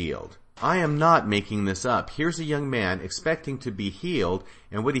be healed. I am not making this up. Here's a young man expecting to be healed,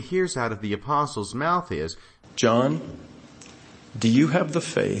 and what he hears out of the apostle's mouth is, John, do you have the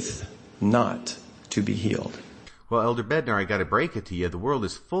faith not to be healed? Well, Elder Bednar, I gotta break it to you. The world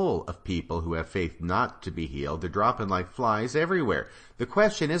is full of people who have faith not to be healed. They're dropping like flies everywhere. The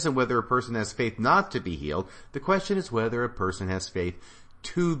question isn't whether a person has faith not to be healed. The question is whether a person has faith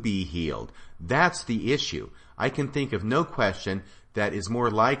to be healed. That's the issue. I can think of no question that is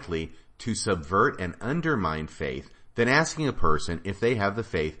more likely to subvert and undermine faith than asking a person if they have the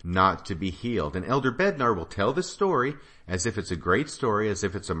faith not to be healed. And Elder Bednar will tell this story as if it's a great story, as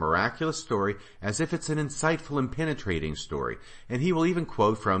if it's a miraculous story, as if it's an insightful and penetrating story. And he will even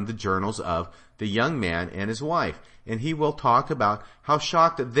quote from the journals of the young man and his wife. And he will talk about how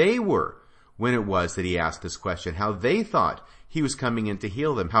shocked they were when it was that he asked this question, how they thought he was coming in to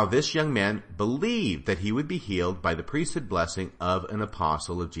heal them, how this young man believed that he would be healed by the priesthood blessing of an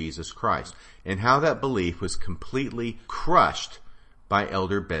apostle of Jesus Christ, and how that belief was completely crushed by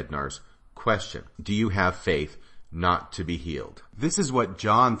Elder Bednar's question. Do you have faith not to be healed? This is what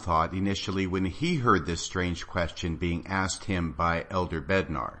John thought initially when he heard this strange question being asked him by Elder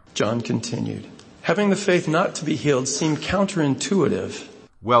Bednar. John continued, having the faith not to be healed seemed counterintuitive.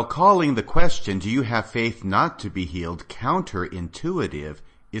 Well, calling the question, do you have faith not to be healed, counterintuitive,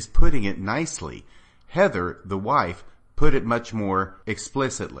 is putting it nicely. Heather, the wife, put it much more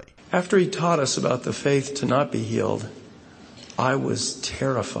explicitly. After he taught us about the faith to not be healed, I was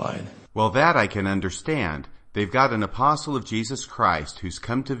terrified. Well, that I can understand. They've got an apostle of Jesus Christ who's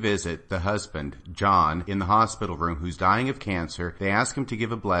come to visit the husband, John, in the hospital room who's dying of cancer. They ask him to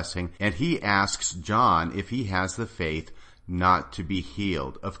give a blessing, and he asks John if he has the faith not to be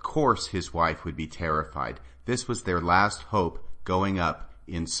healed. Of course his wife would be terrified. This was their last hope going up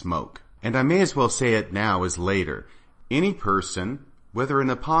in smoke. And I may as well say it now as later. Any person, whether an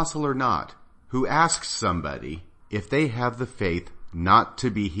apostle or not, who asks somebody if they have the faith not to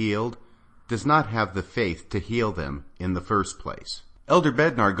be healed, does not have the faith to heal them in the first place. Elder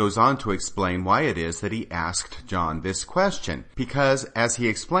Bednar goes on to explain why it is that he asked John this question. Because, as he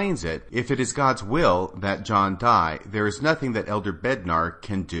explains it, if it is God's will that John die, there is nothing that Elder Bednar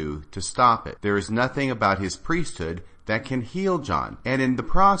can do to stop it. There is nothing about his priesthood that can heal John, and in the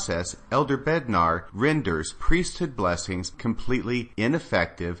process, Elder Bednar renders priesthood blessings completely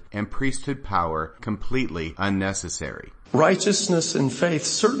ineffective and priesthood power completely unnecessary. Righteousness and faith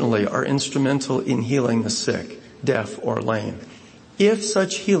certainly are instrumental in healing the sick, deaf, or lame, if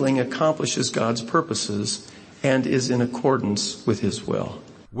such healing accomplishes God's purposes and is in accordance with His will.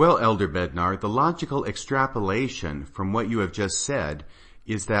 Well, Elder Bednar, the logical extrapolation from what you have just said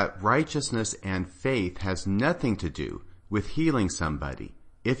is that righteousness and faith has nothing to do with healing somebody.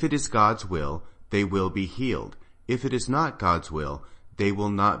 If it is God's will, they will be healed. If it is not God's will, they will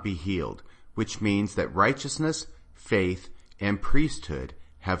not be healed, which means that righteousness, faith, and priesthood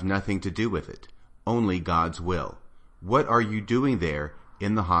have nothing to do with it. Only God's will. What are you doing there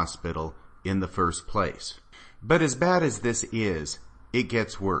in the hospital in the first place? But as bad as this is, it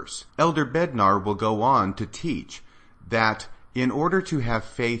gets worse. Elder Bednar will go on to teach that in order to have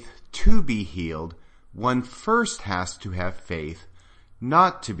faith to be healed, one first has to have faith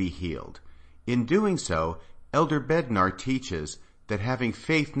not to be healed. In doing so, Elder Bednar teaches that having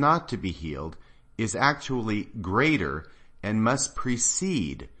faith not to be healed is actually greater and must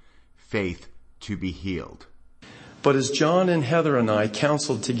precede faith to be healed. But as John and Heather and I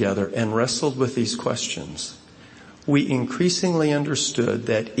counseled together and wrestled with these questions, we increasingly understood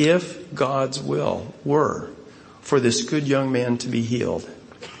that if God's will were for this good young man to be healed,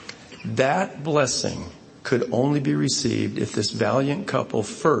 that blessing could only be received if this valiant couple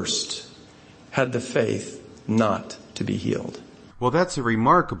first had the faith not to be healed. Well, that's a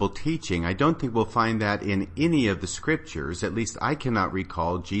remarkable teaching. I don't think we'll find that in any of the scriptures. At least I cannot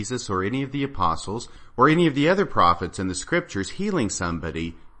recall Jesus or any of the apostles or any of the other prophets in the scriptures healing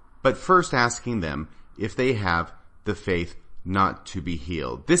somebody, but first asking them if they have the faith not to be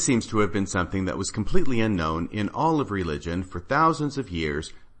healed. This seems to have been something that was completely unknown in all of religion for thousands of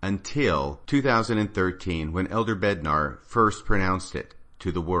years until 2013 when Elder Bednar first pronounced it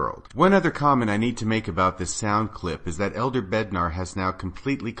to the world. One other comment I need to make about this sound clip is that Elder Bednar has now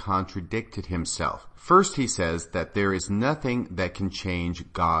completely contradicted himself. First, he says that there is nothing that can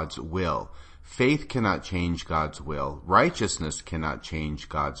change God's will. Faith cannot change God's will. Righteousness cannot change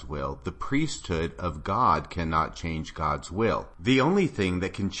God's will. The priesthood of God cannot change God's will. The only thing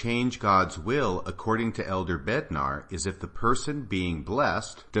that can change God's will, according to Elder Bednar, is if the person being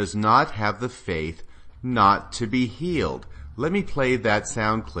blessed does not have the faith not to be healed. Let me play that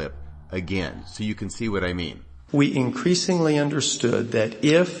sound clip again so you can see what I mean. We increasingly understood that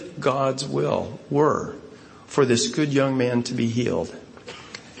if God's will were for this good young man to be healed,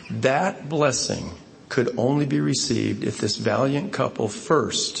 that blessing could only be received if this valiant couple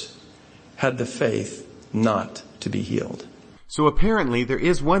first had the faith not to be healed. So apparently there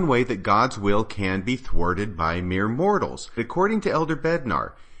is one way that God's will can be thwarted by mere mortals. According to Elder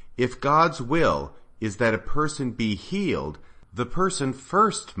Bednar, if God's will is that a person be healed, the person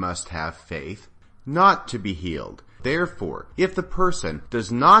first must have faith not to be healed. Therefore, if the person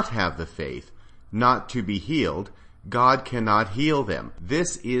does not have the faith not to be healed, God cannot heal them.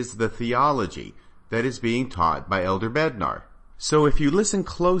 This is the theology that is being taught by Elder Bednar. So if you listen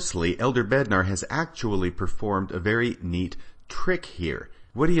closely, Elder Bednar has actually performed a very neat trick here.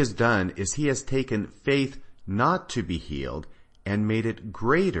 What he has done is he has taken faith not to be healed and made it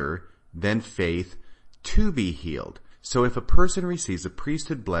greater than faith to be healed. So if a person receives a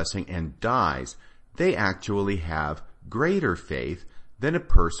priesthood blessing and dies, they actually have greater faith than a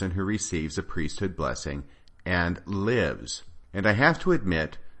person who receives a priesthood blessing and lives. And I have to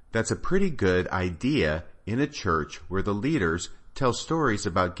admit, that's a pretty good idea in a church where the leaders tell stories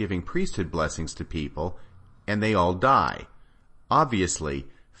about giving priesthood blessings to people and they all die. Obviously,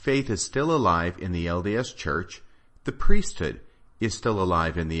 faith is still alive in the LDS Church. The priesthood is still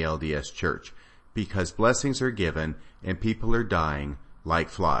alive in the LDS Church because blessings are given and people are dying like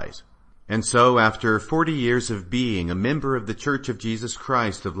flies. And so, after 40 years of being a member of the Church of Jesus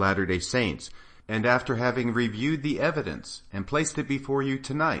Christ of Latter-day Saints, and after having reviewed the evidence and placed it before you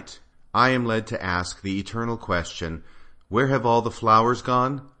tonight, I am led to ask the eternal question, where have all the flowers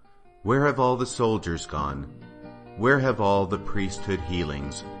gone? Where have all the soldiers gone? Where have all the priesthood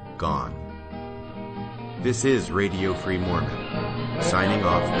healings gone? This is Radio Free Mormon, signing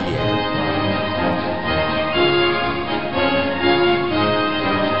off the air.